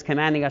Hashem is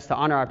commanding us to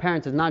honor our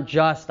parents, it's not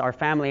just our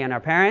family and our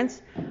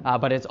parents,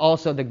 but it's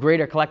also the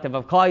greater collective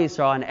of Klal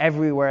Yisrael and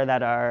everywhere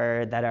that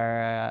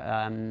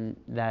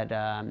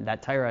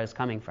Torah is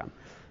coming from,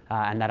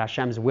 and that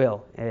Hashem's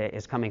will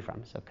is coming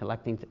from. So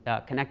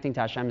connecting to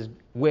Hashem's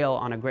will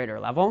on a greater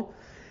level.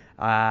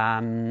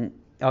 And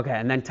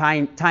then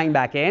tying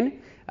back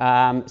in.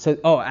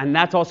 And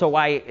that's also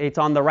why it's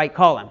on the right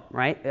column,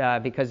 right?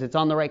 Because it's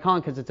on the right column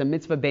because it's a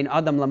mitzvah bein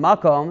adam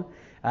lamakom.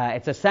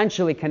 It's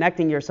essentially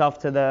connecting yourself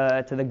to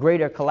the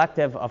greater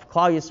collective of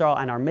Klal Yisrael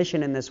and our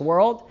mission in this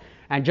world.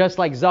 And just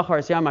like Zachar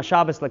Yom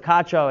HaShabbos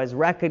Lekacho is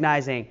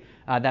recognizing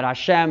that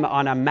Hashem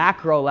on a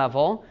macro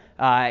level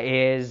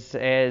is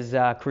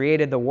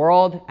created the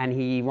world, and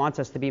He wants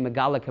us to be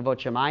Megala Kavod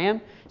Shemayim.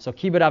 So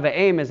Kibbut av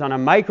v'aim is on a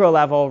micro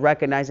level,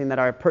 recognizing that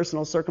our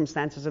personal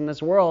circumstances in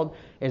this world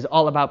is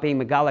all about being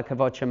Megala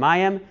Kavod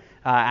Shemayim,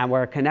 and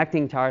we're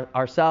connecting to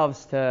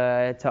ourselves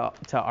to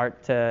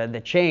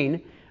the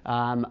chain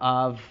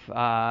of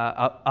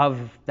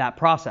that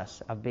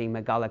process of being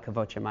Megala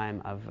Kavod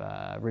Shemayim,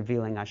 of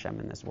revealing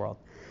Hashem in this world.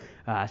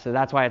 So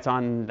that's why it's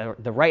on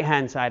the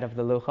right-hand side of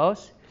the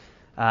Luchos,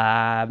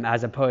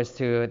 as opposed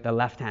to the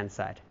left-hand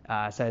side.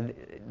 So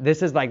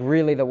this is like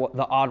really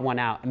the odd one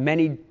out.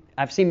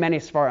 I've seen many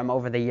Sfarim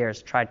over the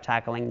years try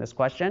tackling this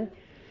question.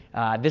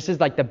 This is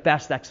like the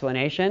best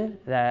explanation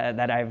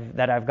that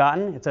I've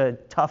gotten. It's a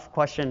tough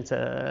question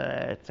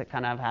to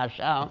kind of hash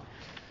out.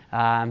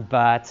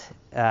 But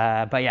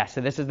yeah,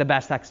 so this is the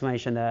best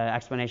explanation, the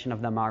explanation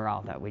of the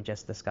Maharal that we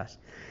just discussed.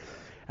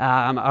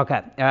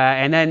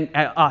 And then,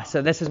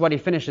 so this is what he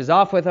finishes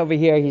off with over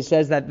here. He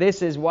says that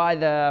this is why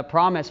the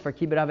promise for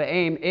Kibbut av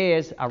v'aim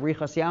is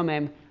Arichas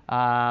Yamim,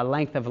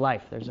 length of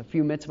life. There's a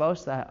few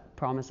mitzvos that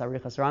promise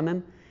Arichas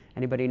Ramim.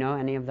 Anybody know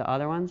any of the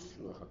other ones?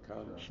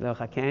 Shluch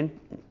HaKen.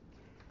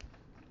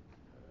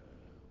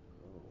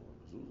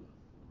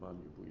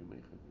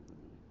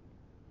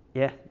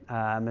 Yeah,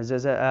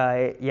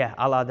 mezuzah.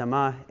 Ala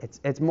Adama.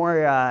 It's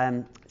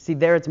more. See,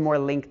 there it's more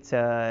linked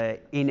to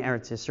in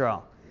Eretz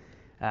Yisrael.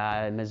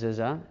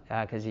 Mezuzah,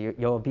 because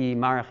you'll be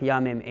Marach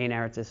Yamim in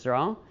Eretz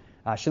Yisrael.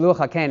 Shluch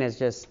HaKen is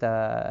just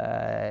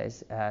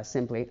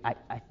simply.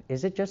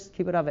 Is it just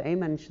Kibbut av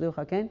v'aim and Shluch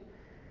HaKen?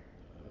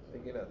 I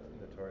think in the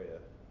Torah,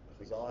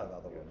 Chazal have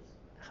other ones.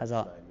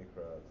 Chazal.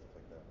 Mikra,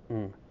 stuff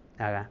like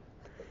that. Okay.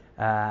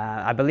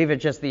 I believe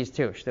it's just these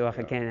two, Shluch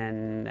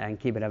HaKen and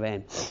Kibbut av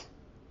v'aim.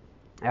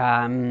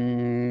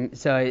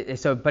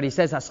 But he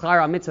says,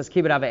 Haschar mitzvahs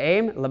Kibbut av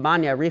v'aim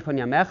leman yarichon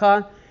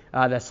yamecha.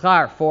 The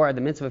schar for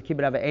the mitzvah of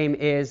Kibbut av v'aim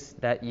is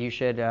that you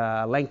should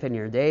lengthen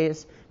your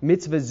days.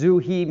 Mitzvah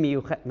zuhi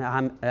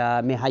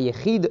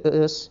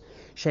mihayechidus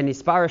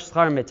shenispar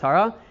schar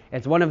mitara.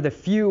 It's one of the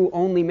few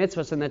only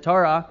mitzvahs in the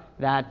Torah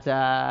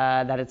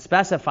that it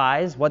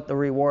specifies what the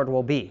reward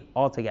will be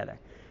altogether.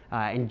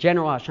 In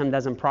general, Hashem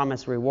doesn't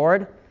promise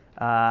reward.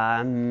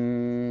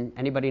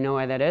 Anybody know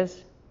why that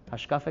is?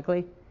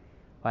 Hashkafically?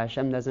 Why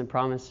Hashem doesn't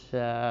promise,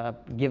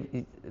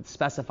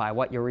 specify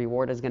what your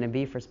reward is going to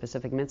be for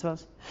specific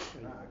mitzvahs?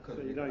 So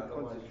you don't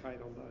concentrate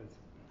on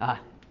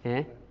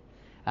those.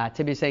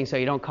 Tibi is saying so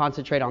you don't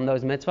concentrate on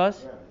those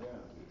mitzvahs?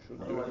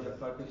 Otherwise you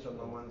focus on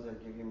the ones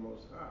that give you more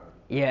schar.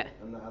 Yeah.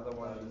 And the other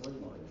ones you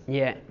wouldn't mind.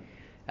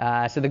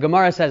 Yeah. So the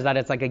Gemara says that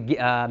it's like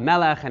a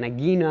melech and a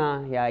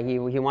gina. Yeah, he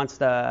wants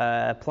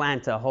to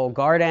plant a whole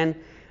garden.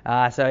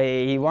 So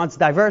he wants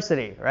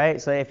diversity,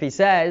 right? So if he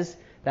says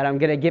that I'm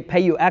going to pay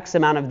you X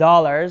amount of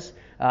dollars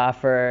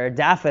for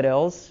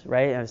daffodils,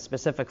 right, a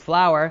specific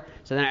flower,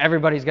 so then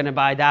everybody's going to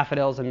buy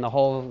daffodils and the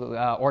whole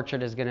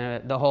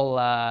the whole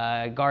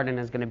garden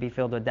is going to be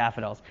filled with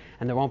daffodils,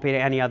 and there won't be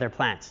any other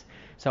plants.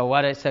 So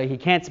he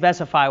can't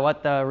specify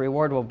what the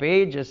reward will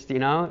be, just,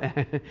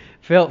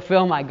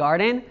 fill my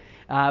garden.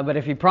 But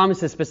if he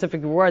promises a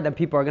specific reward, then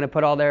people are going to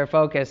put all their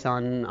focus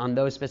on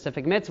those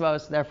specific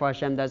mitzvahs. Therefore,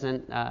 Hashem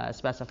doesn't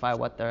specify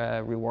what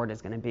the reward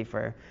is going to be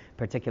for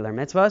particular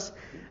mitzvahs.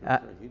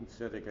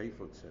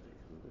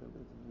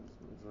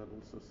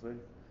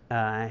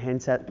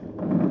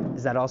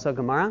 Is that also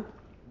Gemara?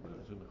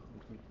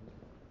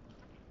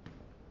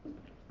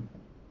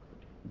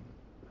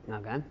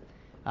 Okay.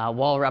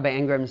 While Rabbi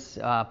Ingram's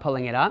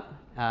pulling it up,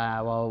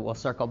 we'll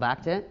circle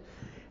back to it.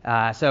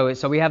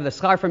 So we have the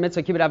schar for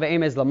mitzvah kibbut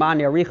avayim is laman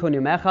yarichu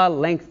nimecha,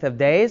 length of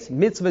days.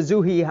 Mitzvah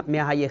zuhi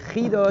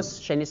mehayechidos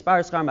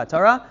shenispar schar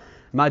matorah.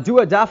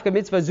 Madua dafka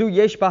mitzvah zu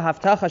yesh ba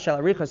haftacha shel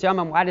arichos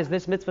yamam. Why does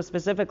this mitzvah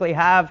specifically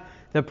have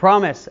the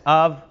promise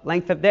of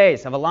length of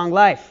days, of a long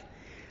life?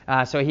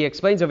 So he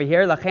explains over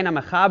here, lachena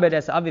mechabed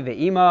es avi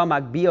ve'ima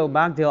magbio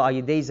magdil al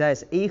yedei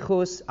zeh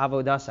eichus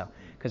avodasa.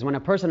 Because when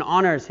a person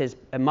honors his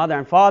mother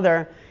and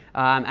father,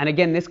 and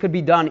again, this could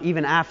be done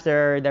even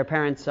after their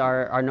parents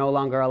are no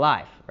longer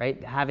alive,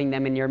 right? Having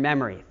them in your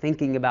memory,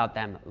 thinking about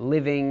them,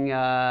 living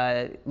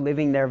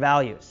their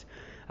values,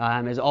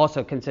 is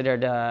also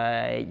considered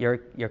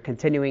you're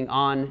continuing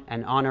on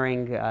and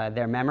honoring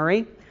their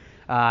memory.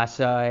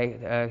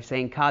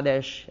 Saying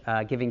Kaddish,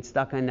 giving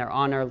tzedakah in their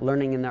honor,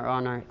 learning in their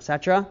honor,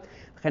 etc.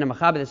 So a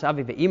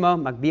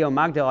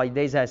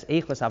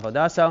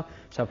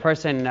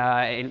person,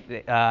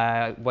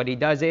 what he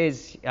does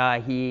is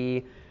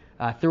he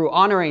through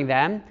honoring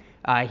them,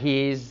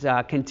 he's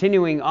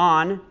continuing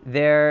on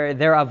their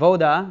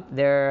avoda,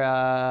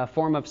 their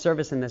form of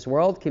service in this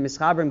world. Ki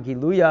mischabrim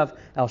giluyav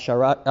el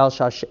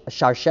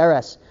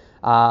sharsheres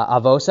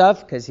avosav,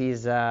 because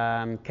he's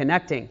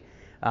connecting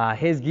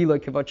his giluy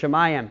kivot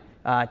shemayim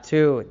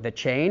to the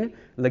chain,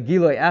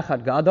 legiluy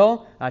echad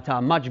gadol, to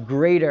a much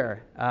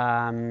greater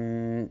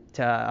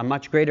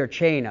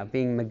chain of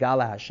being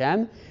megala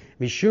Hashem.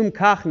 Mishum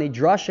kach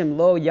nidrashim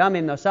lo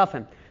yamim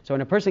nosafim. So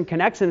when a person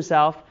connects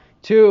himself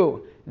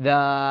to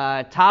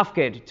the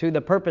tafkid, to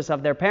the purpose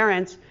of their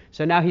parents,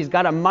 so now he's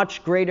got a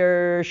much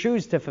greater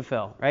shoes to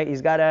fulfill, right?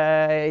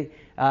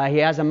 He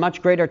has a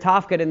much greater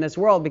tafkid in this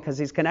world because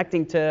he's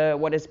connecting to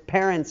what his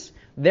parents,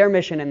 their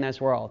mission in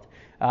this world,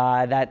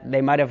 that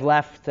they might have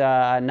left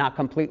not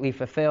completely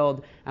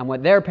fulfilled, and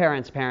what their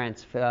parents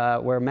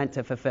were meant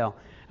to fulfill.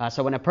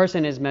 So when a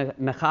person is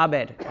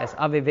mechabed as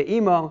avi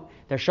ve'imo,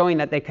 they're showing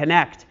that they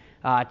connect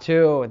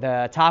to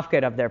the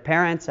tafkid of their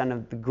parents and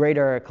of the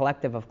greater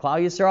collective of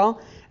Klal Yisrael,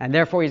 and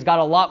therefore he's got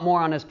a lot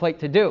more on his plate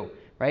to do,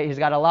 right? He's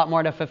got a lot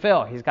more to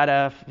fulfill. He's got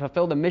to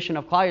fulfill the mission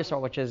of Klal Yisrael,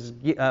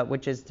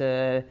 which is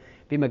to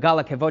be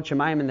megala kevod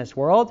shemayim in this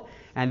world,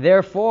 and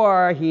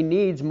therefore he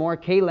needs more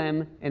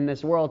kelim in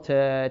this world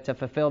to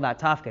fulfill that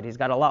tafkid. He's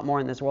got a lot more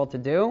in this world to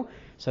do,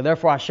 so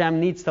therefore Hashem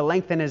needs to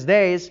lengthen his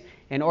days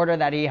in order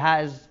that he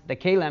has the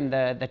kelim,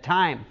 the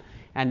time,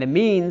 and the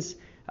means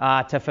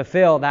to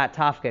fulfill that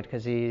tafkid,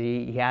 because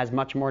he has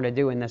much more to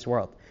do in this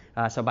world.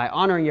 So by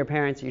honoring your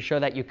parents, you show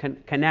that you can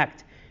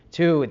connect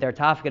to their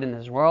tafkid in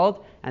this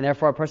world, and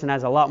therefore a person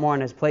has a lot more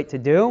on his plate to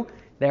do.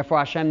 Therefore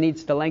Hashem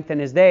needs to lengthen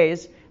his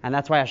days, and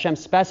that's why Hashem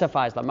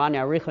specifies, Laman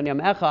yarichun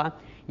yamecha.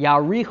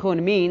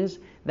 Yarichun means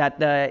that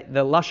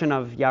the lashon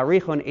of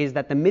yarichun is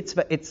that the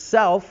mitzvah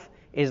itself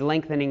is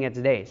lengthening its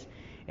days.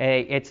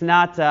 It's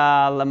not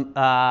laman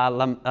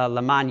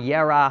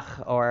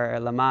yerach or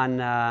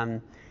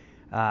laman...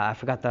 I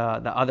forgot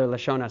the other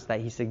lashonas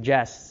that he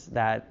suggests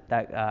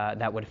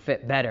that would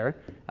fit better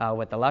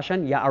with the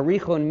lashon.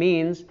 Ya'arichun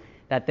means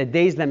that the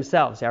days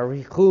themselves,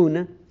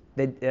 ya'arichun,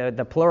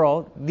 the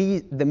plural,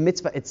 the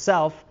mitzvah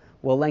itself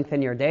will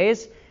lengthen your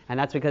days, and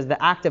that's because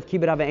the act of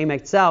kibbut avayim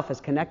itself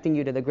is connecting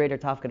you to the greater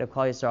tafkid of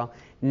Klal Yisrael.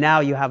 Now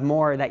you have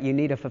more that you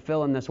need to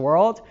fulfill in this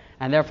world,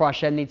 and therefore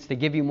Hashem needs to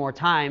give you more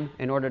time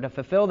in order to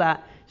fulfill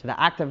that. So the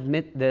act of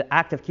kibbut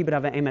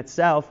avayim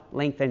itself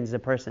lengthens the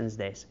person's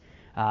days.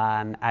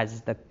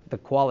 As the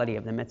quality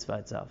of the mitzvah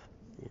itself.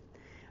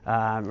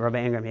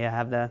 Rabbi Ingram, you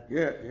have the...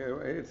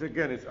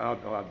 It's our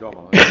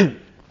Doma.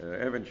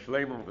 Even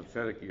Shleimu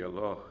v'tzedek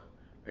yaloch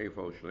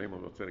איפה שלמה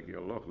וצדק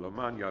יהלוך,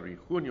 למען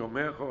יאריכון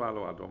ימיך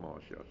ועלו אדום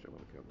אשר השם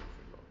אלוקינו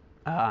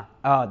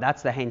בסלו.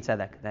 That's the Hein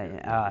Tzedek,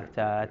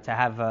 to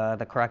have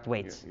the correct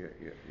weights.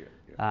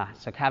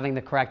 So having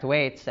the correct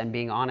weights and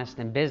being honest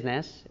in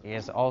business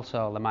is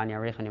also L'man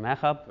Yarichon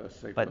Yamecha,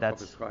 but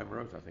that's...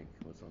 Rose, I think,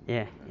 was on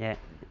Yeah.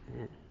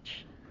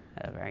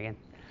 Very good.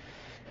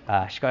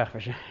 Shkoyach for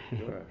sure.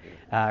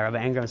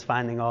 Rabbi Ingram's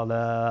finding all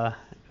the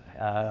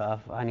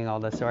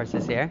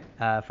sources here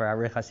for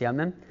Arichas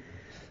Yamim.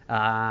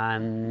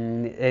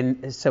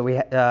 And so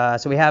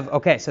we have,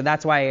 okay, so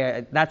that's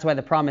why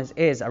the promise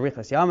is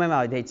Arichas Yamim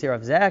al Yidei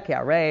Tzirav Zeh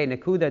Arei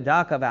Nekuda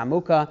Daka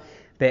V'Amuka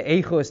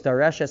Be'echus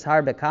Dareshes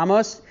Har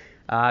Bekamos,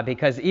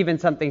 because even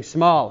something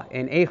small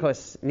in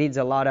Echus needs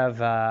a lot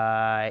of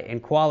in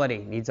quality,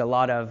 needs a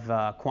lot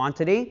of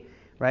quantity,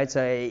 right?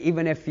 So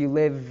even if you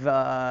live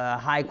a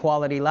high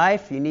quality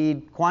life, you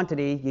need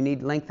quantity, you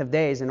need length of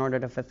days in order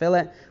to fulfill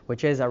it,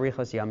 which is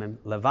Arichos Yamim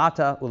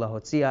Levata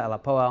Ulahotzia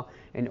Elapoel,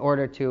 in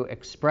order to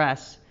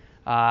express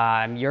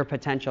your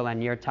potential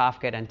and your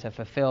tafkid, and to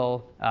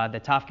fulfill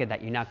the tafkid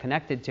that you're not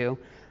connected to,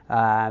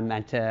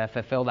 and to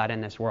fulfill that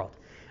in this world.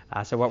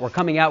 So what we're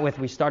coming out with,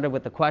 we started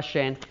with the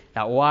question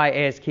that why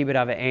is Kibbud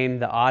Av V'Eim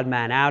the odd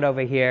man out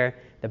over here,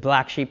 the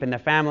black sheep in the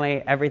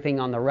family? Everything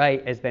on the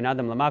right is Ben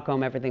Adam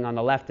Lamakom, everything on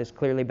the left is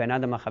clearly Ben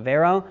Adam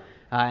Achavero,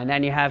 and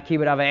then you have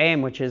Kibbud Av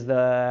V'Eim, which is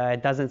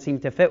it doesn't seem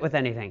to fit with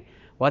anything.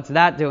 What's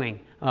that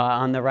doing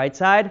on the right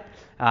side?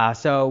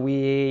 So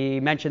we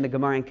mentioned the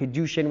Gemara in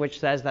Kedushin,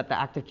 which says that the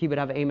act of Kibbud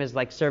Av V'Eim is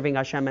like serving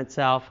Hashem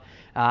itself,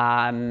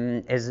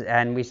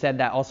 and we said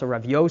that also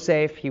Rav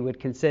Yosef, he would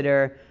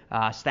consider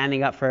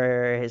standing up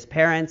for his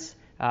parents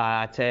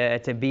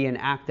to be an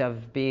act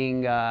of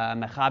being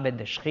mechabed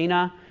the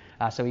Shechina.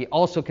 So he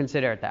also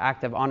considered the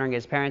act of honoring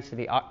his parents to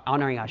be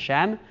honoring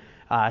Hashem.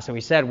 So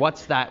we said,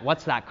 what's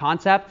that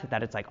concept?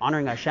 That it's like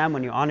honoring Hashem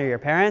when you honor your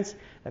parents.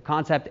 The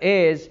concept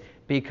is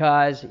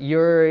because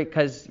your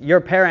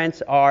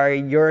parents are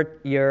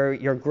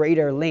your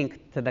greater link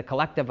to the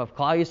collective of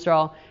Klal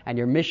Yisrael and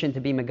your mission to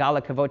be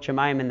Megala Kavod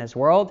Shemayim in this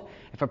world.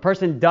 If a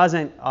person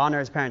doesn't honor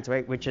his parents,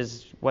 right, which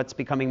is what's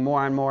becoming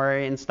more and more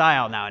in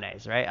style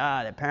nowadays,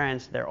 right? Their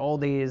parents, they're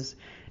oldies.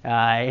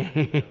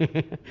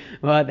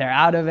 Well, they're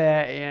out of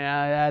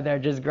it, they're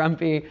just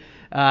grumpy.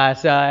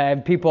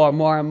 So people are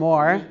more and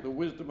more. The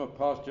wisdom of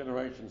past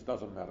generations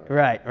doesn't matter.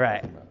 Right.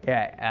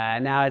 Yeah.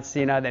 Now it's,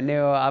 the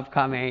new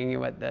upcoming,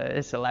 what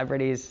the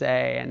celebrities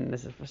say, and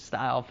this is for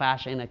style,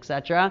 fashion,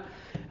 etc.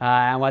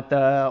 And what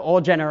the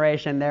old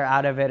generation, they're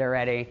out of it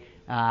already.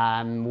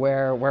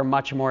 We're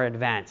much more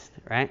advanced,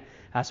 right?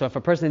 So if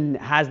a person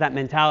has that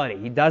mentality,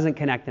 he doesn't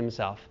connect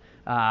himself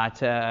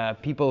to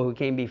people who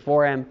came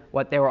before him,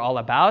 what they were all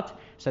about,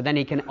 so then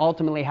he can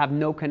ultimately have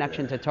no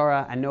connection to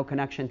Torah and no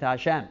connection to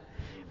Hashem,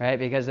 right?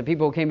 Because the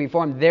people who came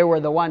before him, they were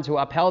the ones who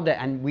upheld it,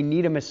 and we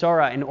need a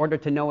Masorah in order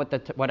to know what the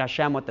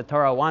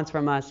Torah wants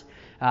from us,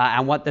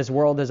 and what this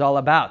world is all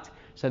about.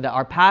 So that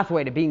our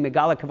pathway to being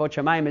Megala Kavod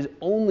Shemayim is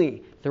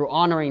only through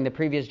honoring the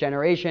previous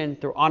generation,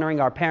 through honoring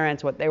our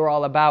parents, what they were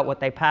all about, what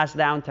they passed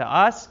down to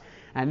us.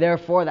 And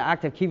therefore, the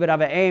act of Kibbud Av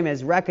V'Eim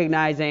is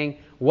recognizing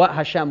what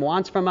Hashem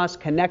wants from us,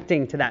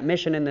 connecting to that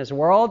mission in this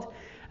world.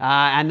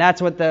 And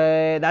that's what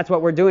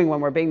we're doing when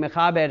we're being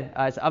mechabed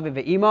as Avi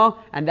Ve'imo,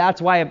 and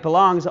that's why it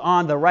belongs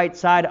on the right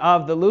side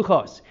of the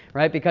Luchos,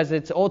 right? Because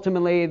it's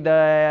ultimately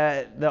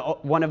the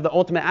one of the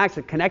ultimate acts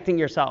of connecting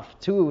yourself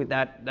to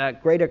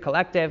that greater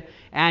collective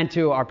and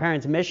to our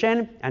parents'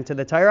 mission and to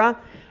the Torah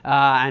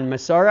and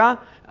Masorah.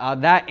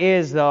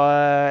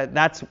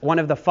 That's one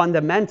of the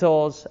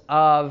fundamentals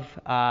of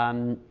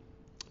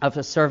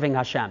serving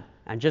Hashem.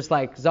 And just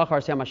like Zachar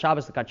Siyam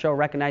HaShabbos, the Kacho,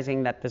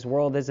 recognizing that this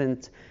world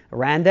isn't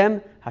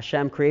random,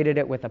 Hashem created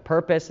it with a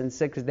purpose in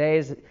 6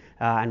 days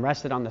and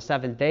rested on the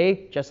seventh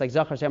day. Just like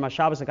Zachar Siyam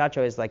HaShabbos, the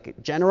Kacho is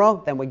like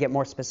general, then we get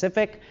more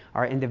specific.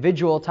 Our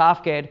individual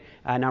tafkid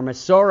and our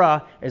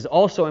Masorah is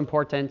also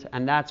important,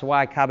 and that's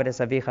why Kabed es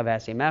Avicha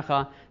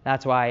ve'esimecha,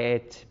 that's why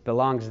it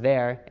belongs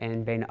there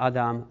in Bein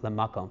Adam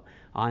Lamakom,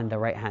 on the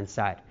right-hand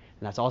side.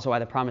 And that's also why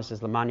the promise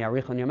is L'man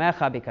Yarichon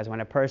Yamecha, because when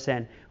a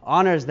person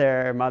honors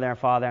their mother and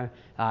father,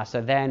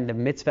 so then the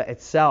mitzvah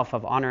itself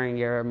of honoring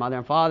your mother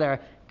and father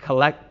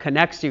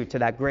connects you to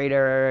that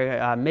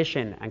greater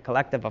mission and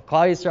collective of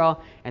Klal Yisrael,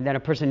 and then a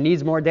person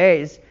needs more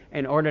days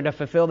in order to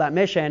fulfill that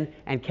mission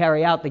and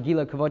carry out the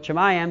Gila Kavod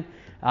Shemayim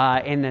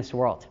in this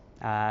world.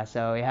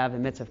 So we have the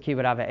mitzvah of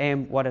Kibbud Av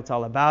V'Eim, what it's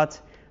all about.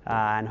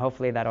 And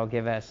hopefully that'll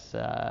give us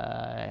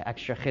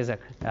extra chizuk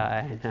in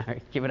our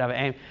Kibbud Av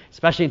V'Eim,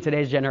 especially in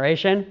today's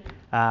generation.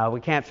 We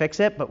can't fix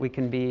it, but we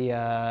can be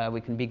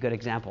good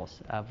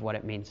examples of what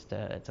it means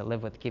to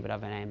live with Kibbud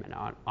Av V'Eim and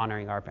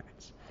honoring our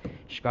parents.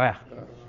 Shkoyach.